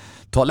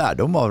ta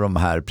lärdom av de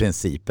här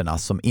principerna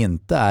som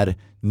inte är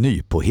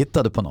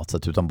nypåhittade på något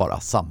sätt utan bara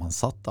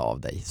sammansatta av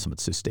dig som ett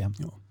system.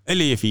 Ja.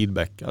 Eller ge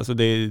feedback. Alltså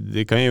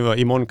det kan ju vara,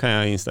 imorgon kan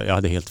jag jag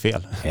hade helt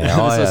fel.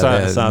 Ja,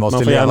 så att man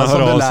får gärna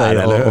höra av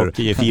sig och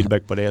ge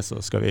feedback på det,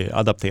 så ska vi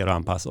adaptera och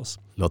anpassa oss.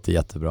 Låter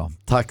jättebra.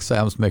 Tack så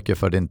hemskt mycket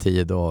för din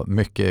tid och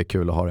mycket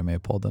kul att ha dig med i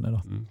podden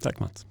idag. Tack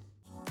Mats.